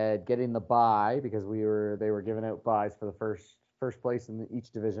had getting the bye because they were giving out byes for the first place in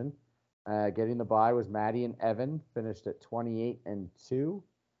each division. Getting the bye was Maddie and Evan, finished at 28 and 2.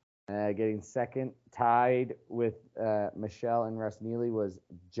 Getting second, tied with Michelle and Russ Neely, was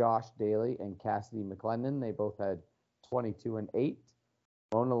Josh Daly and Cassidy McClendon. They both had 22 and 8.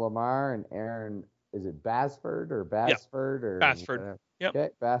 Mona Lamar and Aaron, is it Basford or Basford? Or Basford. Yep. Okay,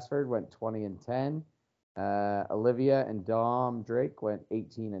 Basford went 20 and 10. Olivia and Dom Drake went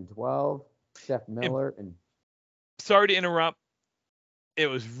 18 and 12. Steph Miller and. Sorry to interrupt. It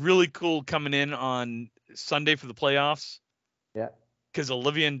was really cool coming in on Sunday for the playoffs. Yeah. Because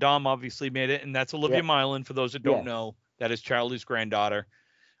Olivia and Dom obviously made it, and that's Olivia Milan. For those that don't know, that is Charlie's granddaughter,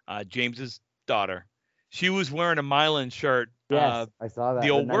 James's daughter. She was wearing a Milan shirt. Yes, I saw that. The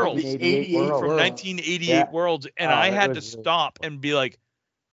old Worlds. 1988 Worlds. And I had to stop and be like,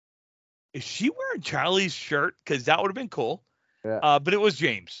 is she wearing Charlie's shirt? Because that would have been cool. Yeah. But it was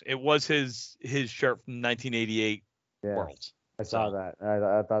James. It was his shirt from 1988 Worlds. I saw that.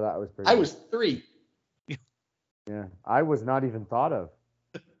 I thought that was pretty. I was 3. Yeah, I was not even thought of.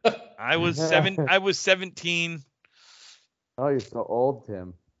 I was 17. Oh, you're so old,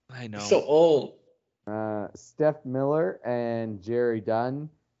 Tim. I know. So old. Steph Miller and Jerry Dunn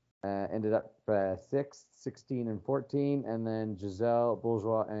ended up 6th, 16 and 14, and then Giselle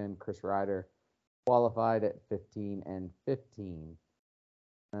Bourgeois and Chris Ryder qualified at 15 and 15.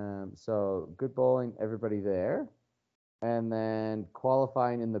 So good bowling, everybody there. And then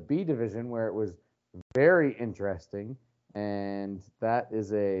qualifying in the B division, where it was very interesting, and that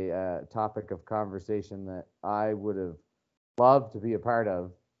is a topic of conversation that I would have loved to be a part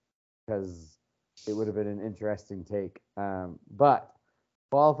of because it would have been an interesting take. But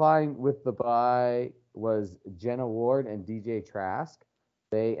qualifying with the bye was Jenna Ward and DJ Trask.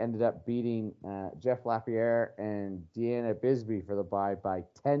 They ended up beating Jeff Lapierre and Deanna Bisbee for the bye by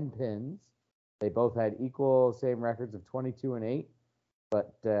 10 pins. They both had same records of 22 and 8.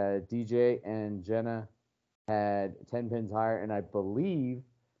 But DJ and Jenna had 10 pins higher, and I believe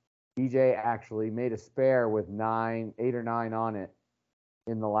DJ actually made a spare with 8 or 9 on it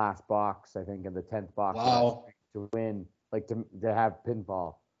in the last box, I think, in the 10th box. Wow. To win, like to have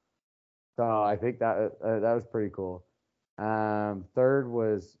pinfall. So I think that was pretty cool. Third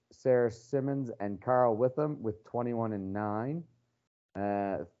was Sarah Simmons and Carl Witham with 21 and 9.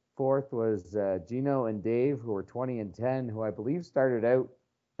 Fourth was Gino and Dave, who were 20 and 10, who I believe started out,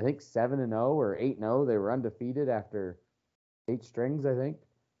 I think 7-0 or 8-0. They were undefeated after 8 strings, I think,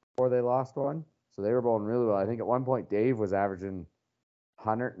 before they lost one. So they were bowling really well. I think at one point Dave was averaging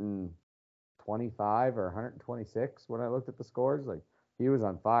 125 or 126 when I looked at the scores. Like He was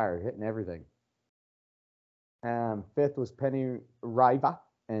on fire, hitting everything. Fifth was Penny Riva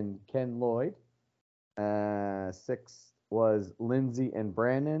and Ken Lloyd. Sixth was Lindsay and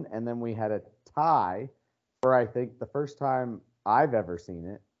Brandon. And then we had a tie for, I think, the first time I've ever seen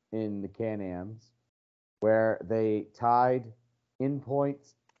it in the Can-Ams, where they tied in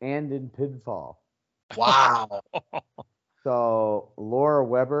points and in pinfall. Wow. So Laura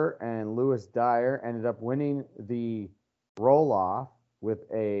Weber and Lewis Dyer ended up winning the roll-off with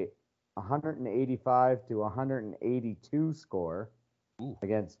a 185 to 182 score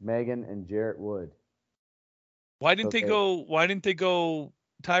against Megan and Jarrett Wood. Why didn't they go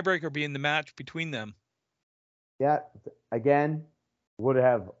tiebreaker being the match between them? Yeah, again, would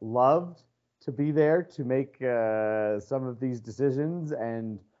have loved to be there to make some of these decisions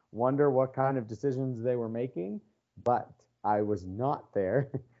and wonder what kind of decisions they were making, but I was not there.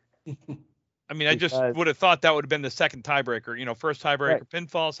 I mean, I just would have thought that would have been the second tiebreaker. You know, first tiebreaker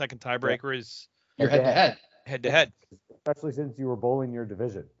pinfall, second tiebreaker is you're head-to-head. Head-to-head. Especially since you were bowling your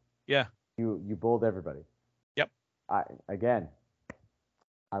division. Yeah. You bowled everybody. Yep. I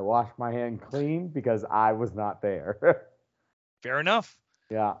washed my hand clean because I was not there. Fair enough.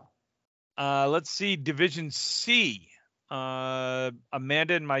 Yeah. Let's see, Division C.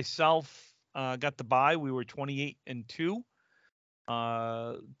 Amanda and myself got the bye. We were 28-2.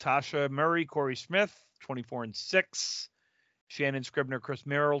 Tasha Murray, Corey Smith, 24-6. Shannon Scribner, Chris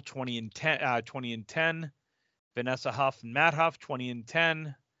Merrill, 20-10. Vanessa Huff and Matt Huff,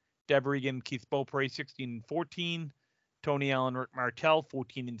 20-10. Deb Regan, Keith Beaupre, 16-14. Tony Allen, Rick Martell,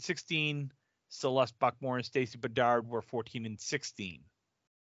 14-16. Celeste Buckmore and Stacy Bedard were 14-16.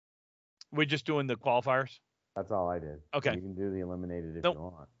 We're just doing the qualifiers. That's all I did. Okay. You can do the eliminated if you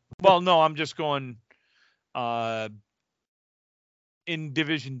want. Well, no, I'm just going. In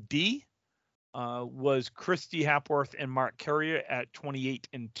Division D, was Christy Hapworth and Mark Carrier at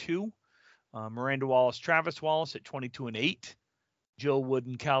 28-2. Miranda Wallace, Travis Wallace at 22-8. Jill Wood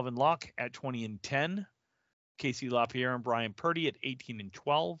and Calvin Locke at 20-10. Casey LaPierre and Brian Purdy at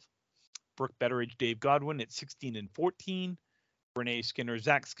 18-12. Brooke Betteridge, Dave Godwin at 16-14. Renee Skinner,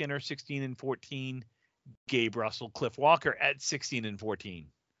 Zach Skinner, 16-14. Gabe Russell, Cliff Walker at 16-14.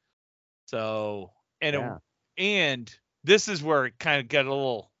 So, and this is where it kind of got a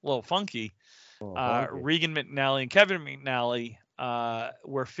little funky. Regan McNally and Kevin McNally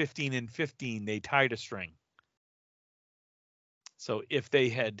were 15-15. They tied a string. So if they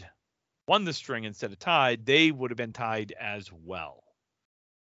had won the string instead of tied, they would have been tied as well.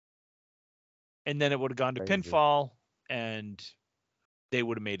 And then it would have gone to pinfall, and they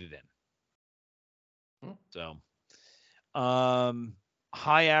would have made it in. So,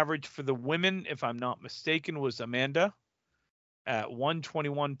 high average for the women, if I'm not mistaken, was Amanda at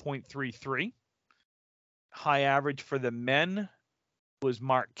 121.33. High average for the men was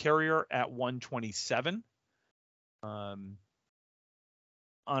Mark Carrier at 127. On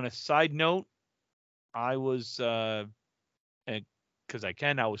a side note, I was, because I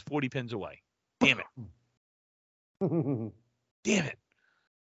was 40 pins away. Damn it. Damn it.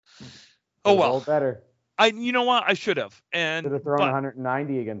 Oh, well. Better. You know what? I should have. And should have thrown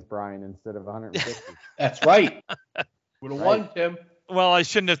 190 against Brian instead of 150. That's right. Would have won, Tim. Well, I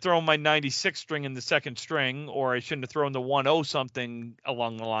shouldn't have thrown my 96 string in the second string, or I shouldn't have thrown the 10 something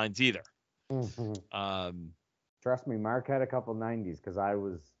along the lines either. Trust me, Mark had a couple 90s because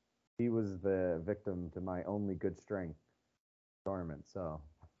he was the victim to my only good string tournament. So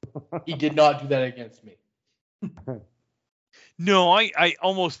he did not do that against me. No, I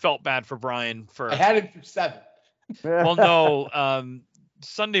almost felt bad for Brian I had him through 7. Well, no,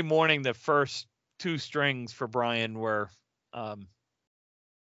 Sunday morning, the first 2 strings for Brian were, I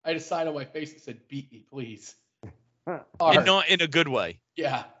had a sign on my face that said, "Beat me, please." Not in a good way.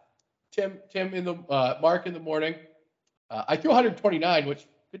 Yeah. Tim in the Mark in the morning. I threw 129, which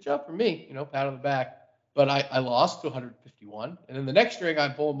good job for me, pat on the back. But I lost to 151. And then the next string, I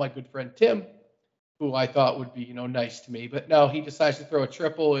bowled my good friend Tim, who I thought would be, nice to me. But no, he decides to throw a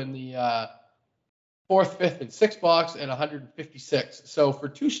triple in the 4th, 5th, and 6th box and 156. So for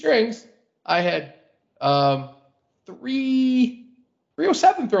 2 strings, I had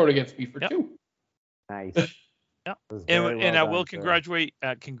 307 thrown against me for 2. Nice. Yeah. And I will congratulate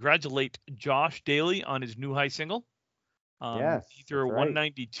Josh Daly on his new high single. Yes. He threw a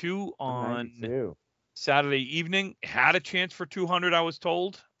 192 on Saturday evening. Had a chance for 200, I was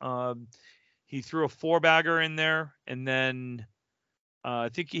told. He threw a 4-bagger in there, and then I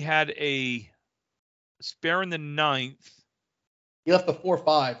think he had a spare in the 9th. He left the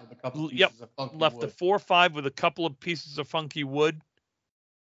 4-5 with a couple of pieces of funky wood. The 4-5 with a couple of pieces of funky wood.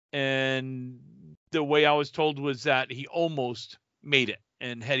 And the way I was told was that he almost made it.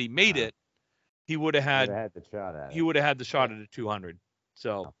 And had he made it, he would have Would've had had the shot at he it. would have had the shot at a 200.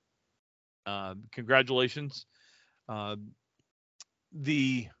 So, congratulations.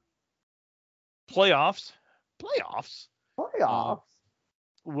 The playoffs, Playoffs.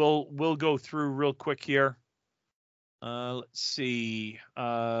 we'll go through real quick here. Let's see.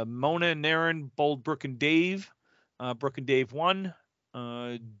 Mona and Aaron bowled Brooke and Dave. Brooke and Dave won.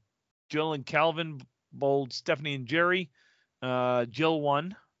 Jill and Calvin bowled Stephanie and Jerry. Jill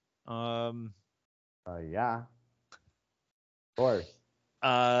won. Yeah. Of course.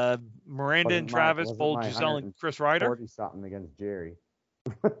 Miranda and Travis bowled Giselle and Chris Ryder. 40 something against Jerry.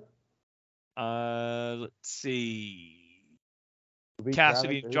 Let's see. Who beat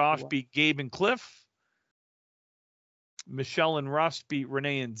Cassidy Travis? and Who Josh won? beat Gabe and Cliff. Michelle and Russ beat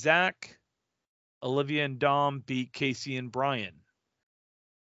Renee and Zach. Olivia and Dom beat Casey and Brian.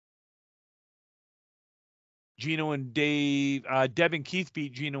 Gino and Dave, Deb and Keith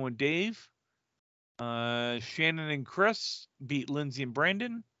beat Gino and Dave. Shannon and Chris beat Lindsay and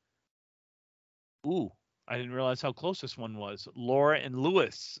Brandon. Ooh, I didn't realize how close this one was. Laura and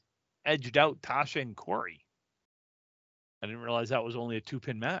Lewis edged out Tasha and Corey. I didn't realize that was only a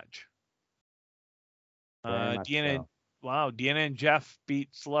 2-pin match. Very much so. Deanna and Jeff beat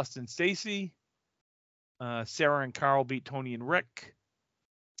Celeste and Stacy. Sarah and Carl beat Tony and Rick.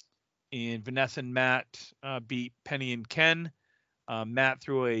 And Vanessa and Matt beat Penny and Ken. Matt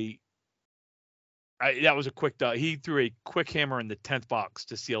threw that was a quick he threw a quick hammer in the 10th box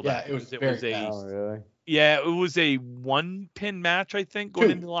to seal that. Yeah, it was very Oh, really? Yeah, it was a 1-pin match, I think, going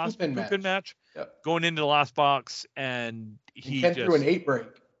into the last two-pin match. Yep. Going into the last box, and he Ken just threw an 8 break.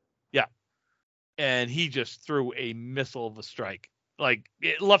 Yeah, and he just threw a missile of a strike. Like,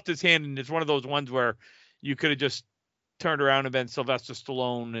 it left his hand, and it's one of those ones where you could have just turned around and been Sylvester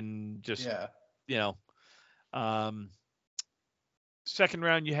Stallone and just, second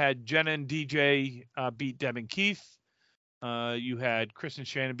round, you had Jenna and DJ beat Deb and Keith. You had Chris and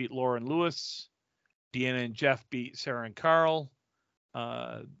Shannon beat Laura and Lewis. Deanna and Jeff beat Sarah and Carl.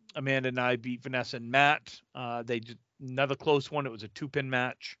 Amanda and I beat Vanessa and Matt. They did another close one. It was a 2-pin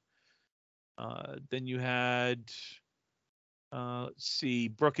match. Then you had, let's see,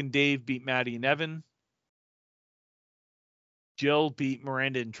 Brooke and Dave beat Maddie and Evan. Jill beat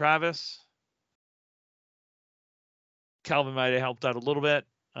Miranda and Travis. Calvin might have helped out a little bit.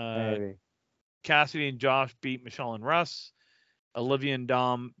 Maybe. Cassidy and Josh beat Michelle and Russ. Olivia and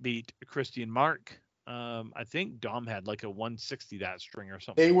Dom beat Christy and Mark. I think Dom had like a 160 that string or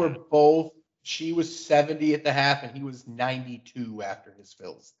something. They like were that. both. She was 70 at the half, and he was 92 after his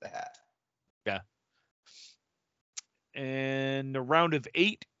fills at the half. Yeah. And the round of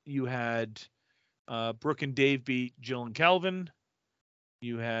 8, you had Brooke and Dave beat Jill and Calvin.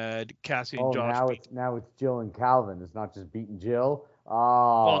 You had Cassie and Josh. Now it's Jill and Calvin. It's not just beating Jill.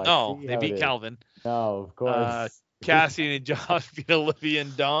 Oh, well, no, they beat Calvin. No, of course. Cassie and Josh beat Olivia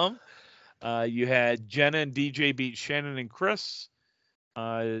and Dom. You had Jenna and DJ beat Shannon and Chris.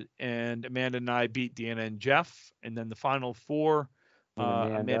 And Amanda and I beat Deanna and Jeff. And then the final 4,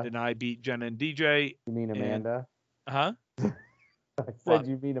 Amanda and I beat Jenna and DJ. You mean Amanda? I said what?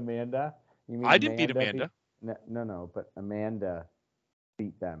 You mean Amanda? You mean I didn't beat Amanda. No, but Amanda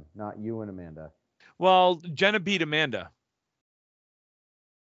beat them, not you and Amanda. Well, Jenna beat Amanda.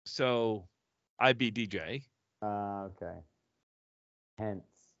 So I beat DJ. Okay. Hence.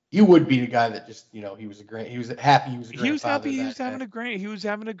 You would be the guy that just, he was happy he was a grandfather. He was happy he was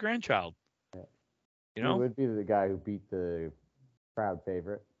having a grandchild. Yeah. You know? He would be the guy who beat the crowd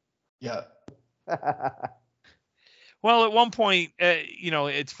favorite. Yeah. Well, at one point,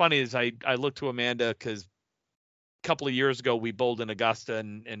 it's funny as I look to Amanda because a couple of years ago we bowled in Augusta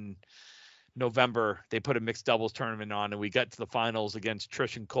in November. They put a mixed doubles tournament on, and we got to the finals against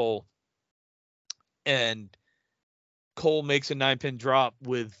Trish and Cole. And Cole makes a 9-pin drop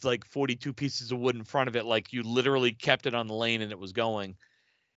with like 42 pieces of wood in front of it. Like, you literally kept it on the lane and it was going.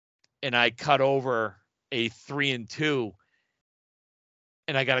 And I cut over a 3 and 2,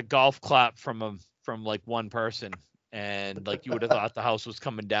 and I got a golf clap from like one person. And like, you would have thought the house was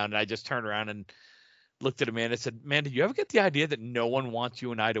coming down. And I just turned around and looked at Amanda and said, "Man, did you ever get the idea that no one wants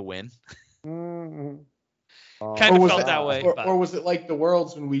you and I to win?" Mm-hmm. Kind of felt that way. Or was it like the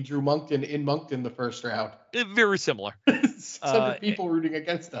Worlds when we drew Moncton in Moncton the first round? Very similar. 600 people rooting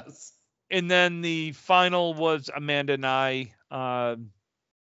against us. And then the final was Amanda and I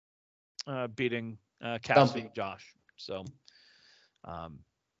beating Cassie and Josh. So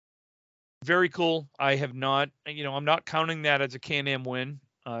very cool. I have not, I'm not counting that as a Can-Am win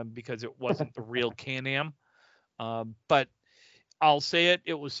because it wasn't the real Can-Am. But I'll say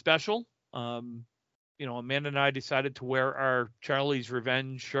it was special. Amanda and I decided to wear our Charlie's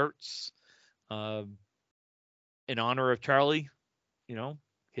Revenge shirts in honor of Charlie.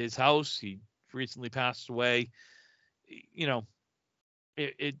 His house. He recently passed away. It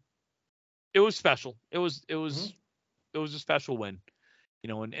was special. It was a special win.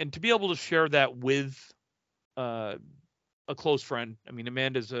 And to be able to share that with a close friend. I mean,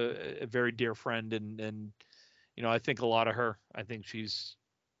 Amanda's a very dear friend, and I think a lot of her. I think she's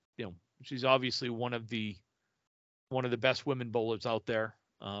obviously one of the best women bowlers out there.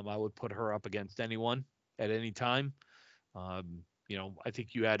 I would put her up against anyone at any time. I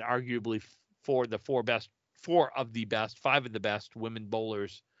think you had arguably five of the best women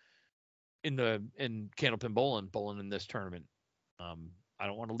bowlers in Candlepin bowling in this tournament. I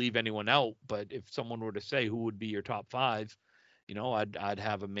don't want to leave anyone out, but if someone were to say who would be your top five, I'd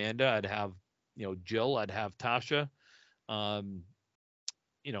have Amanda, I'd have Jill, I'd have Tasha, I'd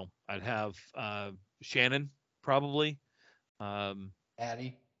have Shannon probably.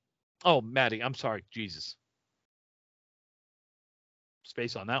 Maddie. Oh, Maddie. I'm sorry. Jesus.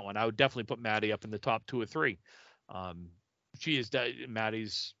 Space on that one. I would definitely put Maddie up in the top 2 or 3.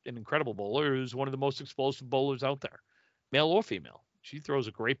 Maddie's an incredible bowler who's one of the most explosive bowlers out there, male or female. She throws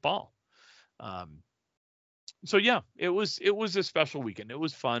a great ball. So yeah, it was a special weekend. It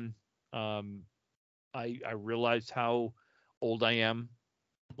was fun. I realized how old I am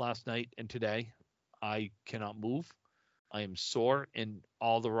last night and today. I cannot move. I am sore in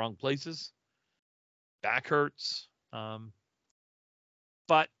all the wrong places. Back hurts.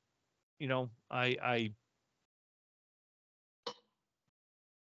 But I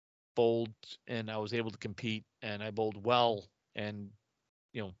bowled and I was able to compete and I bowled well and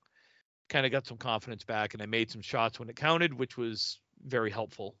kind of got some confidence back and I made some shots when it counted, which was very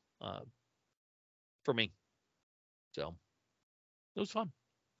helpful for me. So it was fun.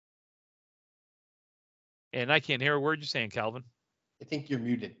 And I can't hear a word you're saying, Calvin. I think you're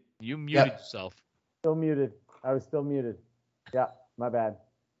muted. You muted yourself. Still muted. I was still muted. Yeah, my bad.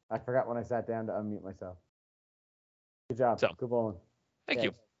 I forgot when I sat down to unmute myself. Good job. Good bowling. Thank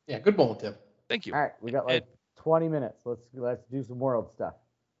you. Yeah, good bowling, Tim. Thank you. All right, we got 20 minutes. Let's do some world stuff.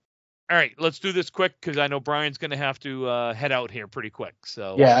 All right, let's do this quick because I know Brian's going to have to head out here pretty quick.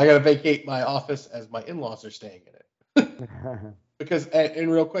 So yeah, I got to vacate my office as my in-laws are staying in it. Because,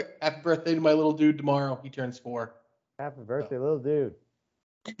 and real quick, happy birthday to my little dude tomorrow. He turns 4. Happy birthday, little dude.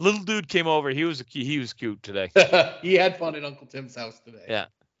 Little dude came over. He was cute today. He had fun at Uncle Tim's house today. Yeah.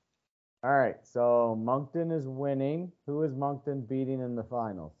 All right, so Moncton is winning. Who is Moncton beating in the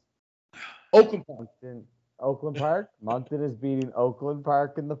finals? Oakland Park. Oakland Park. Moncton is beating Oakland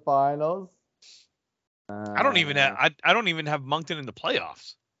Park in the finals. I don't even have Moncton in the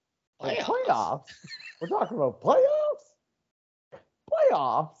playoffs. Playoffs? We're talking about playoffs?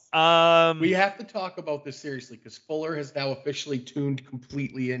 Playoffs? We have to talk about this seriously because Fuller has now officially tuned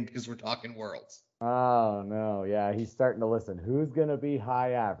completely in because we're talking worlds. Oh, no. Yeah, he's starting to listen. Who's going to be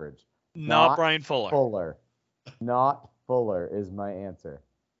high average? Not Brian Fuller. Not Fuller is my answer.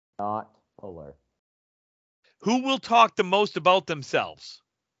 Not Fuller. Who will talk the most about themselves?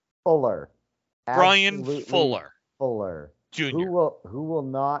 Fuller. Brian Absolutely Fuller. Jr. Who will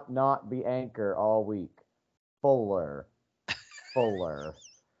not be anchor all week? Fuller.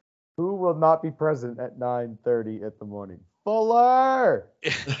 Who will not be present at 9:30 in the morning? Fuller.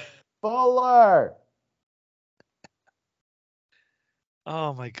 Fuller.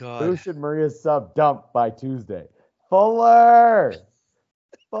 Oh my God. Who should Maria's sub dump by Tuesday? Fuller.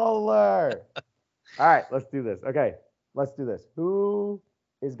 All right, let's do this. Okay, let's do this. Who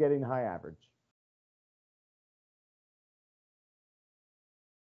is getting high average?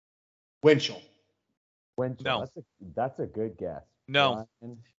 Winchell. No. That's a good guess. No.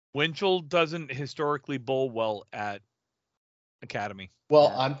 Brian? Winchell doesn't historically bowl well at Academy.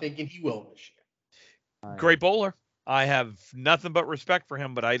 Well, yeah. I'm thinking he will this year. Great bowler. I have nothing but respect for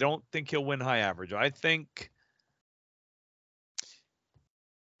him, but I don't think he'll win high average. I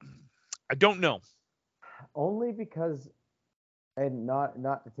don't know. Only because, and not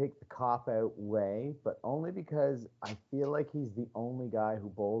to take the cop out way, but only because I feel like he's the only guy who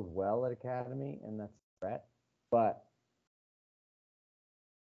bowls well at Academy, and that's Brett. But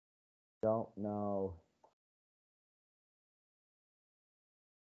don't know.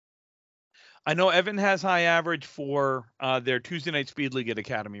 I know Evan has high average for their Tuesday night speed league at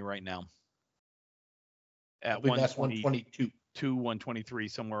Academy right now. At 122. 123,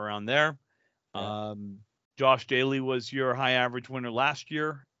 somewhere around there. Yeah. Josh Daly was your high average winner last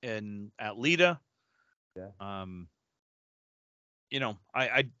year at Lita. Yeah.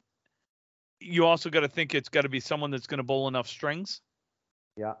 You also got to think it's got to be someone that's going to bowl enough strings.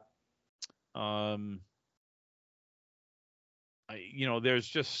 Yeah. there's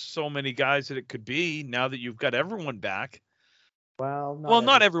just so many guys that it could be now that you've got everyone back. Well,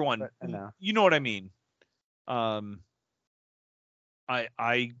 Not everyone. but enough. You know what I mean.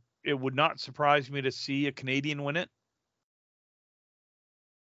 It would not surprise me to see a Canadian win it.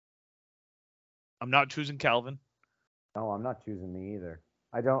 I'm not choosing Calvin. No, I'm not choosing me either.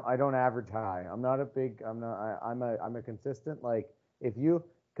 I don't average high. I'm a consistent, like,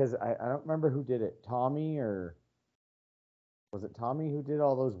 because I don't remember who did it. Tommy, or was it Tommy who did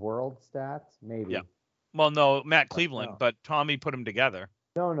all those world stats? Maybe. Yeah. Well, no, Matt Cleveland, no. but Tommy put them together.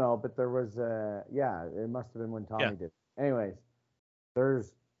 No, but there was it must have been when Tommy did. Anyways,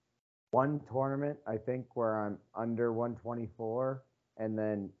 there's one tournament I think where I'm under 124, and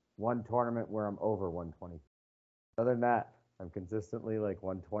then one tournament where I'm over 120. Other than that, I'm consistently like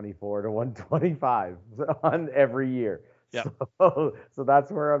 124 to 125 on every year. Yeah. So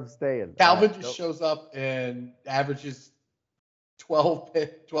that's where I'm staying. Calvin just shows up and averages 12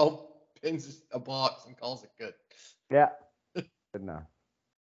 pins a box and calls it good. Yeah. Good enough.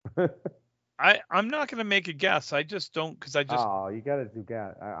 I'm not going to make a guess. I just don't, because I just. Oh, you got to do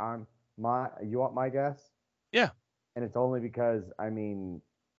guess. You want my guess? Yeah. And it's only because,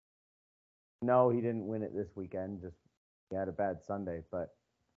 no, he didn't win it this weekend. Just he had a bad Sunday. But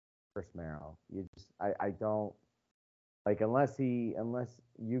Chris Merrill, I don't like, unless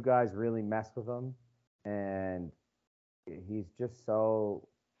you guys really mess with him, and he's just so.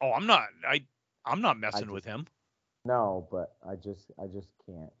 Oh, I'm not messing with him. No, but I just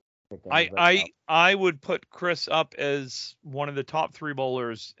can't. I would put Chris up as one of the top 3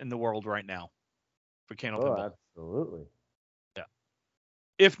 bowlers in the world right now for Candlepin Bowl. Absolutely. Yeah.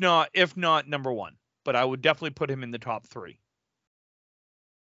 If not number 1, but I would definitely put him in the top 3.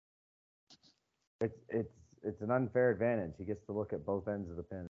 It's an unfair advantage. He gets to look at both ends of the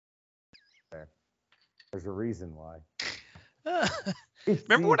pin. There's a reason why.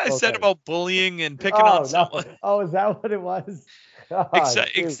 Remember what I said about bullying and picking on someone? Oh, is that what it was? God,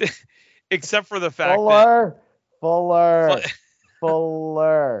 except for the fact Fuller.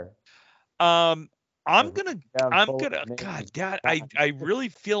 I'm gonna. God, Dad, I really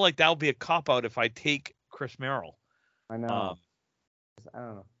feel like that'll be a cop out if I take Chris Merrill. I know. I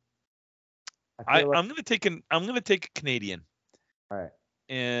don't know. I'm gonna take a Canadian. All right.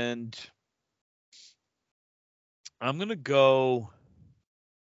 And I'm gonna go.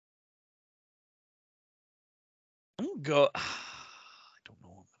 I don't know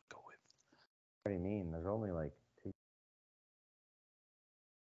who I'm gonna go with. What do you mean? There's only like 2,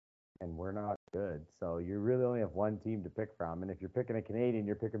 and we're not good. So you really only have one team to pick from. And if you're picking a Canadian,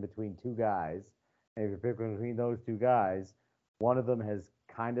 you're picking between 2 guys. And if you're picking between those 2 guys, one of them has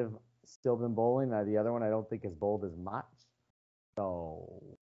kind of still been bowling. Now the other one I don't think has bowled as much.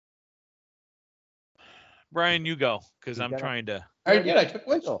 So Brian, you go, because I'm trying to. I did. I took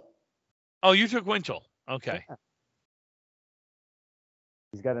Winchell. Oh, you took Winchell. Okay. Yeah.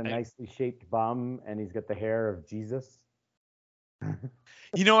 He's got a nicely shaped bum, and he's got the hair of Jesus.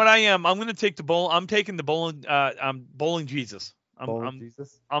 You know what I am? I'm going to take the bowl. I'm taking the bowling. I'm bowling Jesus.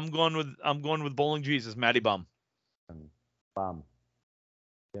 Jesus. I'm going with bowling Jesus. Matty Bum. Bum.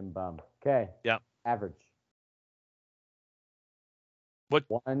 Jim Bum. Okay. Yeah. Average. What?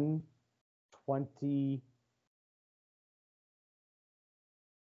 120.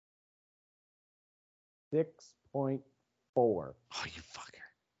 6.4. Oh, you fucker.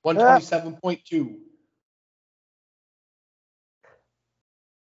 127.2.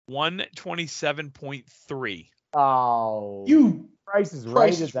 127.3. Oh. You Price is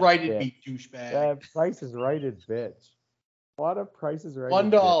Price right. is right at me, douchebag. Price is right, bitch. What a Price is right.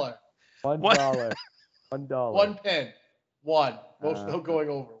 $1. $1. $1. 1 pen. 1. Most no going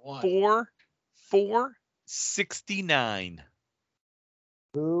over. 1. 469.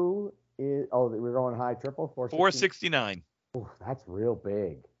 Who is? Oh, we're going high triple. 469. Oh, that's real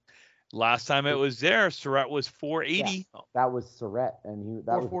big. Last time it was there, Surratt was 480. Yeah, that was Surratt, and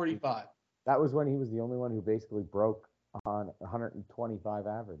 445. That was when he was the only one who basically broke on 125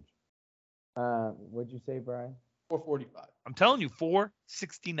 average. What'd you say, Brian? 445. I'm telling you,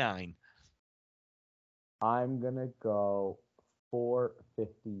 469. I'm gonna go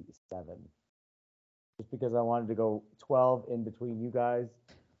 457. Just because I wanted to go 12 in between you guys,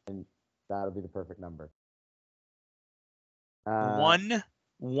 and that'll be the perfect number.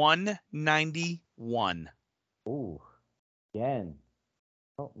 191. Ooh, again.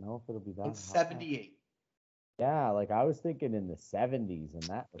 I don't know if it'll be that. 178. Yeah, like I was thinking in the 70s, and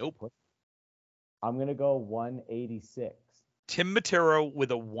that was nope. I'm gonna go 186. Tim Matero with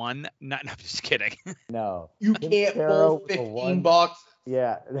a 1. No, I'm just kidding. No, you Tim can't Matero bowl 15 boxes.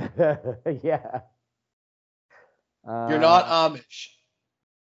 Yeah, yeah. You're not Amish.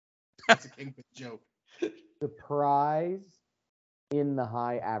 That's a Kingpin joke. Surprise in the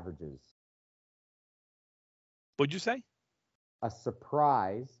high averages. What'd you say? A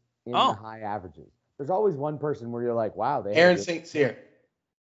surprise in the Oh. high averages. There's always one person where you're like, wow, they Aaron had St. Cyr.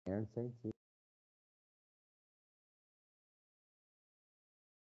 Aaron St. Cyr.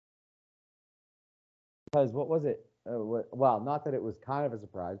 Because what was it? Well, not that it was kind of a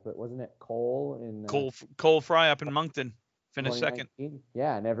surprise, but wasn't it Cole in Cole Fry up in Moncton finished second. 2019?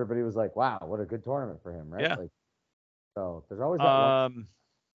 Yeah, and everybody was like, wow, what a good tournament for him, right? Yeah. Like, so there's always that one.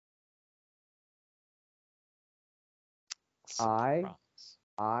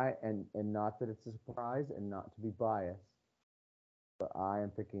 And not that it's a surprise and not to be biased, but I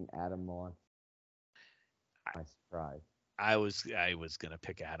am picking Adam Moore. My surprise. I was gonna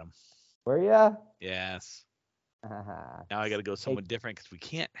pick Adam. Were ya? Yes. Now I got to go someone different because we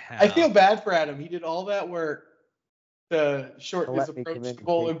can't have. I feel bad for Adam. He did all that work to shorten his approach to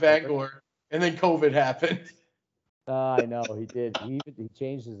bowl in Bangor, and then COVID happened. I know he did. He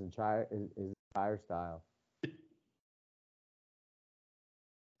changed his entire style.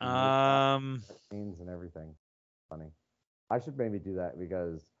 And everything. Funny. I should maybe do that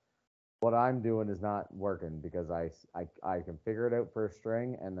because what I'm doing is not working because I can figure it out for a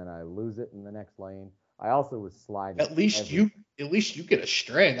string and then I lose it in the next lane. I also was sliding. At least you get a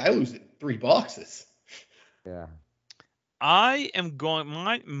string. I lose it in 3 boxes. Yeah. I am going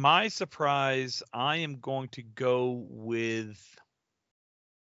my surprise. I am going to go with.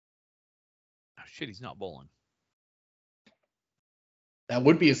 Oh shit! He's not bowling. That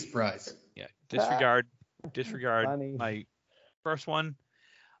would be a surprise. Yeah. Disregard my first one.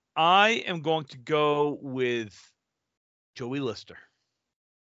 I am going to go with Joey Lister.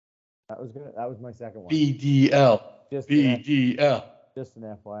 That was good. That was my second one. BDL. BDL. Just an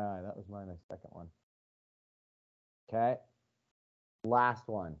FYI. That was my second one. Okay. Last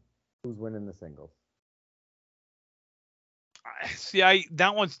one. Who's winning the singles? See,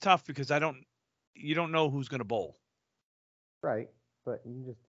 that one's tough because you don't know who's going to bowl. Right, but you can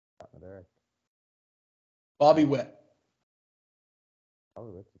just there. Bobby Witt.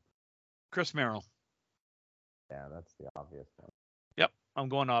 Chris Merrill. Yeah, that's the obvious one. Yep, I'm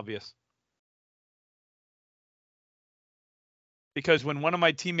going obvious. Because when one of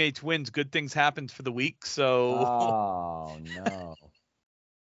my teammates wins, good things happen for the week. So. Oh no.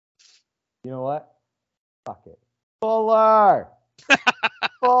 You know what? Fuck it. Fuller.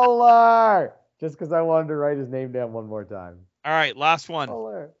 Fuller. Just because I wanted to write his name down one more time. All right, last one.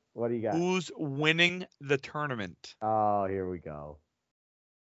 Fuller. What do you got? Who's winning the tournament? Oh, here we go.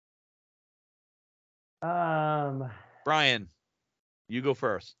 Brian, you go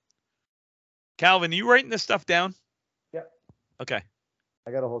first. Calvin, are you writing this stuff down? Yep. Okay.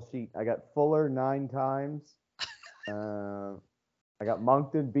 I got a whole sheet. I got Fuller 9 times. I got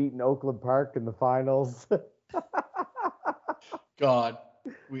Moncton beating Oakland Park in the finals. God,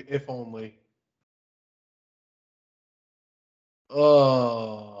 if only.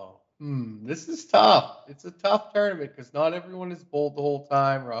 Oh, this is tough. It's a tough tournament because not everyone is bowled the whole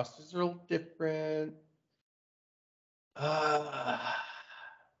time. Rosters are a little different. A+.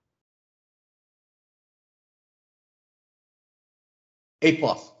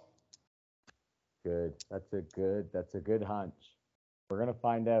 Good. That's a good hunch. We're gonna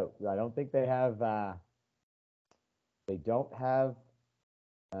find out. I don't think they have. They don't have.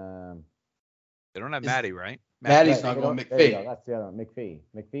 They don't have Maddie, right? Maddie's not going. McPhee. That's the other one. McPhee.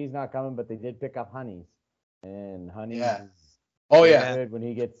 McPhee's not coming, but they did pick up Honeys, and Honeys. Yeah. Is good when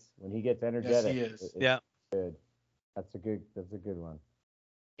he gets energetic. Yes, he is. Yeah. Good. That's a good one.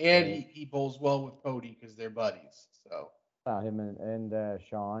 And he bowls well with Cody because they're buddies. So. Him and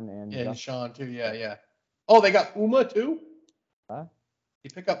Sean and Sean too. Yeah. Oh, they got Uma too. Huh?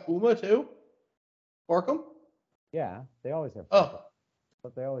 You pick up Uma too? Corkum? Yeah, they always have.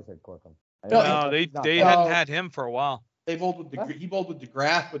 But they always had Corkum. No, they hadn't had him for a while. He bowled with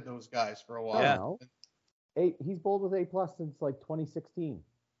DeGraff with those guys for a while. Yeah. He's bowled with A+ since like 2016.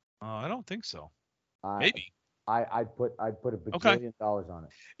 I don't think so. Maybe. I'd put a bajillion dollars on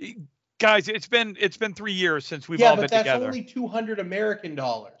it. Guys, it's been 3 years since we've all been together. Yeah, but that's only $200 American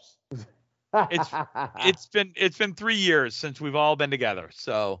dollars. It's been 3 years since we've all been together.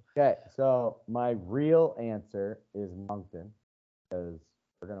 So okay, so my real answer is Moncton because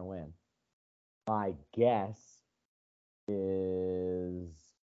we're gonna win. My guess is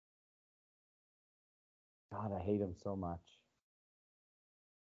God, I hate him so much.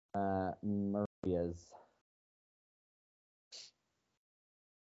 Maria's.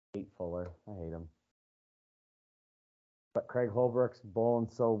 Hate Fuller. I hate him. But Craig Holbrook's bowling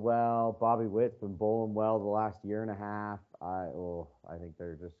so well. Bobby Witt's been bowling well the last year and a half. I think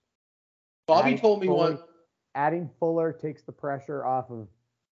they're just Bobby told me adding Fuller takes the pressure off of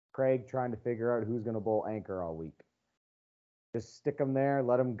Craig trying to figure out who's going to bowl anchor all week. Just stick them there,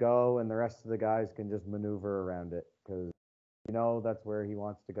 let them go, and the rest of the guys can just maneuver around it because that's where he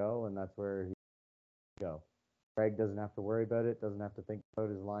wants to go and that's where he go. Craig doesn't have to worry about it, doesn't have to think about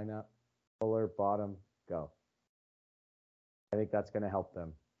his lineup. Fuller, bottom, go. I think that's going to help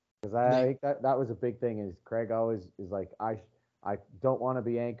them because I think that was a big thing. Is Craig always is like I don't want to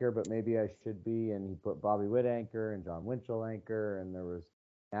be anchor, but maybe I should be, and he put Bobby Witt anchor and John Winchell anchor, and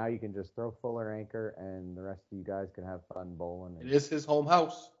now you can just throw Fuller anchor, and the rest of you guys can have fun bowling. It is his home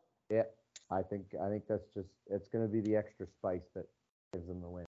house. Yeah, I think that's just it's going to be the extra spice that gives them the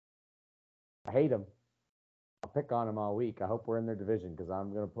win. I hate them. I'll pick on them all week. I hope we're in their division because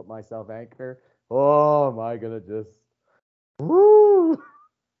I'm going to put myself anchor. Oh, am I going to just woo?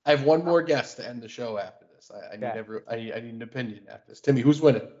 I have one more guest to end the show after this. I need an opinion after this. Timmy, who's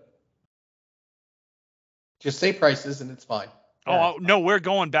winning? Just say prices and it's fine. Oh, no, we're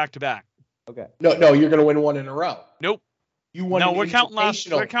going back to back. Okay. No, you're going to win one in a row. Nope. You won. No, we're counting last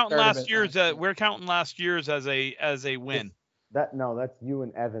year's as a win. That's you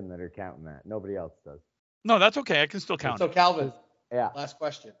and Evan that are counting that. Nobody else does. No, that's okay. I can still count. So Calvin, yeah. Last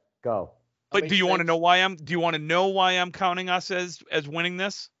question. Go. But do you want to know why I'm counting us as winning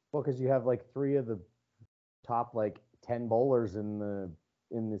this? Well, because you have like 3 of the top 10 bowlers in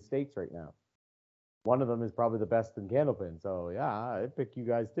the States right now. One of them is probably the best in Candlepin. So yeah, I'd pick you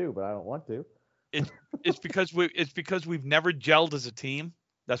guys too, but I don't want to. It's because we've never gelled as a team.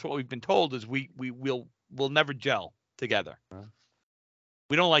 That's what we've been told is we'll never gel together. Huh?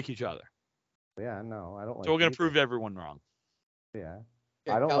 We don't like each other. Yeah, no, I don't like. So we're gonna prove everyone wrong. Yeah.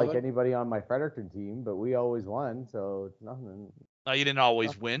 I don't like anybody on my Fredericton team, but we always won, so it's nothing. No, you didn't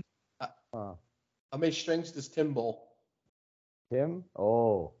always win. How many strings does Tim bowl? Tim?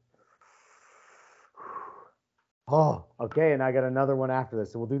 Oh, okay, and I got another one after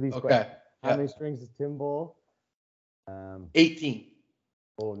this, so we'll do these quick. Okay. How many strings does Tim bowl? 18.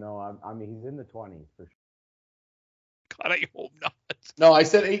 Oh no, he's in the 20s for sure. God, I hope not. No, I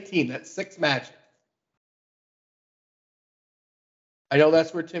said 18. That's 6 matches. I know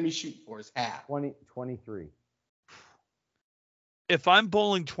that's where Timmy's shooting for is half. 23. If I'm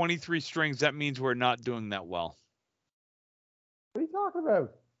bowling 23 strings, that means we're not doing that well. What are you talking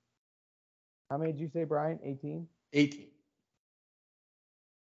about? How many did you say, Brian? 18? 18.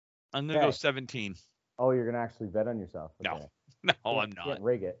 I'm going to go 17. Oh, you're going to actually bet on yourself? Okay. No, I'm not. Can't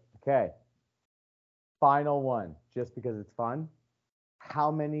rig it. Okay. Final one, just because it's fun.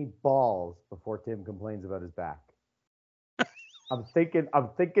 How many balls before Tim complains about his back? I'm thinking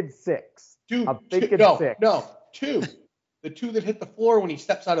 6. Two. I'm thinking 6. No, 2. The 2 that hit the floor when he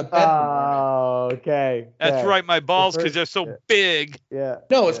steps out of bed. Oh, okay. That's right, my balls, because they're so big. Yeah.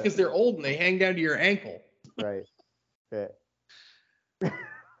 No, it's because they're old and they hang down to your ankle. Right. Okay.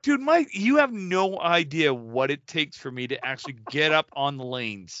 Dude, Mike, you have no idea what it takes for me to actually get up on the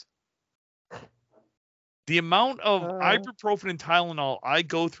lanes. The amount of ibuprofen and Tylenol I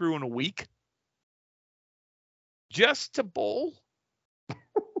go through in a week just to bowl.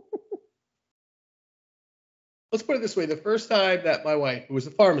 Let's put it this way. The first time that my wife, who was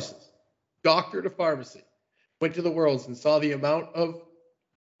a pharmacist, doctor at a pharmacy, went to the Worlds and saw the amount of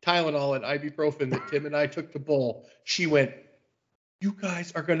Tylenol and ibuprofen that Tim and I took to bowl, she went, "You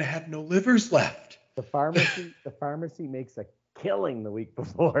guys are going to have no livers left." The pharmacy makes a killing the week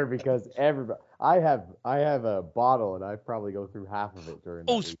before because everybody. I have a bottle and I probably go through half of it during.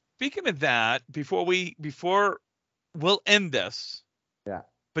 Oh, speaking of that, before we'll end this. Yeah.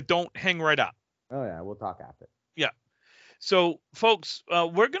 But don't hang right up. Oh yeah, we'll talk after. Yeah. So, folks,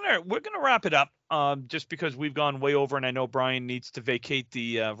 we're gonna wrap it up. Just because we've gone way over, and I know Brian needs to vacate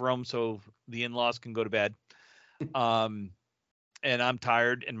the room so the in-laws can go to bed. And I'm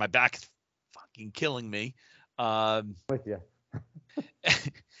tired, and my back is fucking killing me. With you.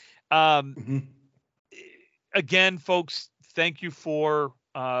 Again, folks, thank you for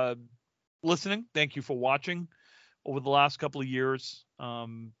listening. Thank you for watching over the last couple of years.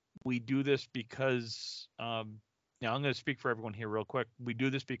 We do this because, now I'm going to speak for everyone here real quick. We do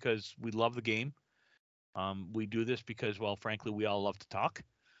this because we love the game. We do this because, well, frankly, we all love to talk.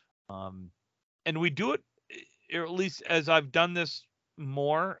 And we do it, or at least as I've done this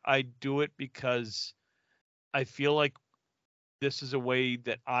more, I do it because I feel like this is a way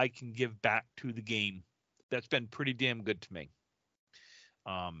that I can give back to the game. That's been pretty damn good to me.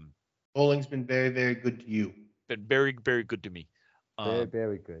 Bowling's been very, very good to you. Been very, very good to me.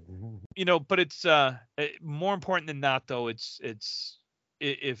 Very good. But it's more important than that though. It's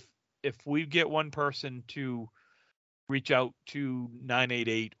if we get one person to reach out to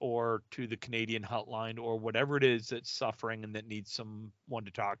 988 or to the Canadian hotline or whatever it is that's suffering and that needs someone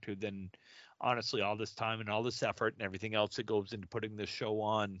to talk to, then honestly, all this time and all this effort and everything else that goes into putting this show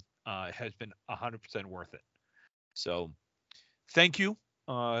on has been 100% worth it. So thank you.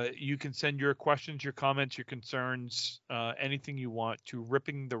 You can send your questions, your comments, your concerns, anything you want to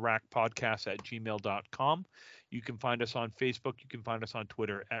rippingtherackpodcast@gmail.com. You can find us on Facebook. You can find us on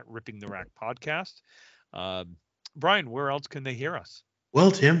Twitter at Ripping the Rack Podcast. Brian, where else can they hear us?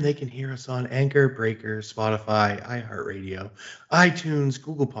 Well, Tim, they can hear us on Anchor, Breaker, Spotify, iHeartRadio, iTunes,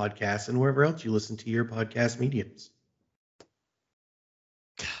 Google Podcasts, and wherever else you listen to your podcast mediums.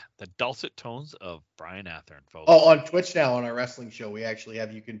 The dulcet tones of Brian Athern, folks. Oh, on Twitch now, on our wrestling show, we actually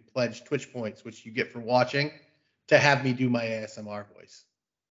have, you can pledge Twitch points, which you get for watching, to have me do my ASMR voice.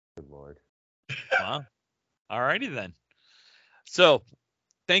 Good Lord. Wow. All righty then. So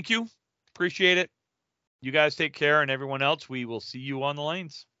thank you. Appreciate it. You guys take care, and everyone else, we will see you on the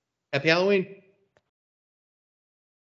lanes. Happy Halloween.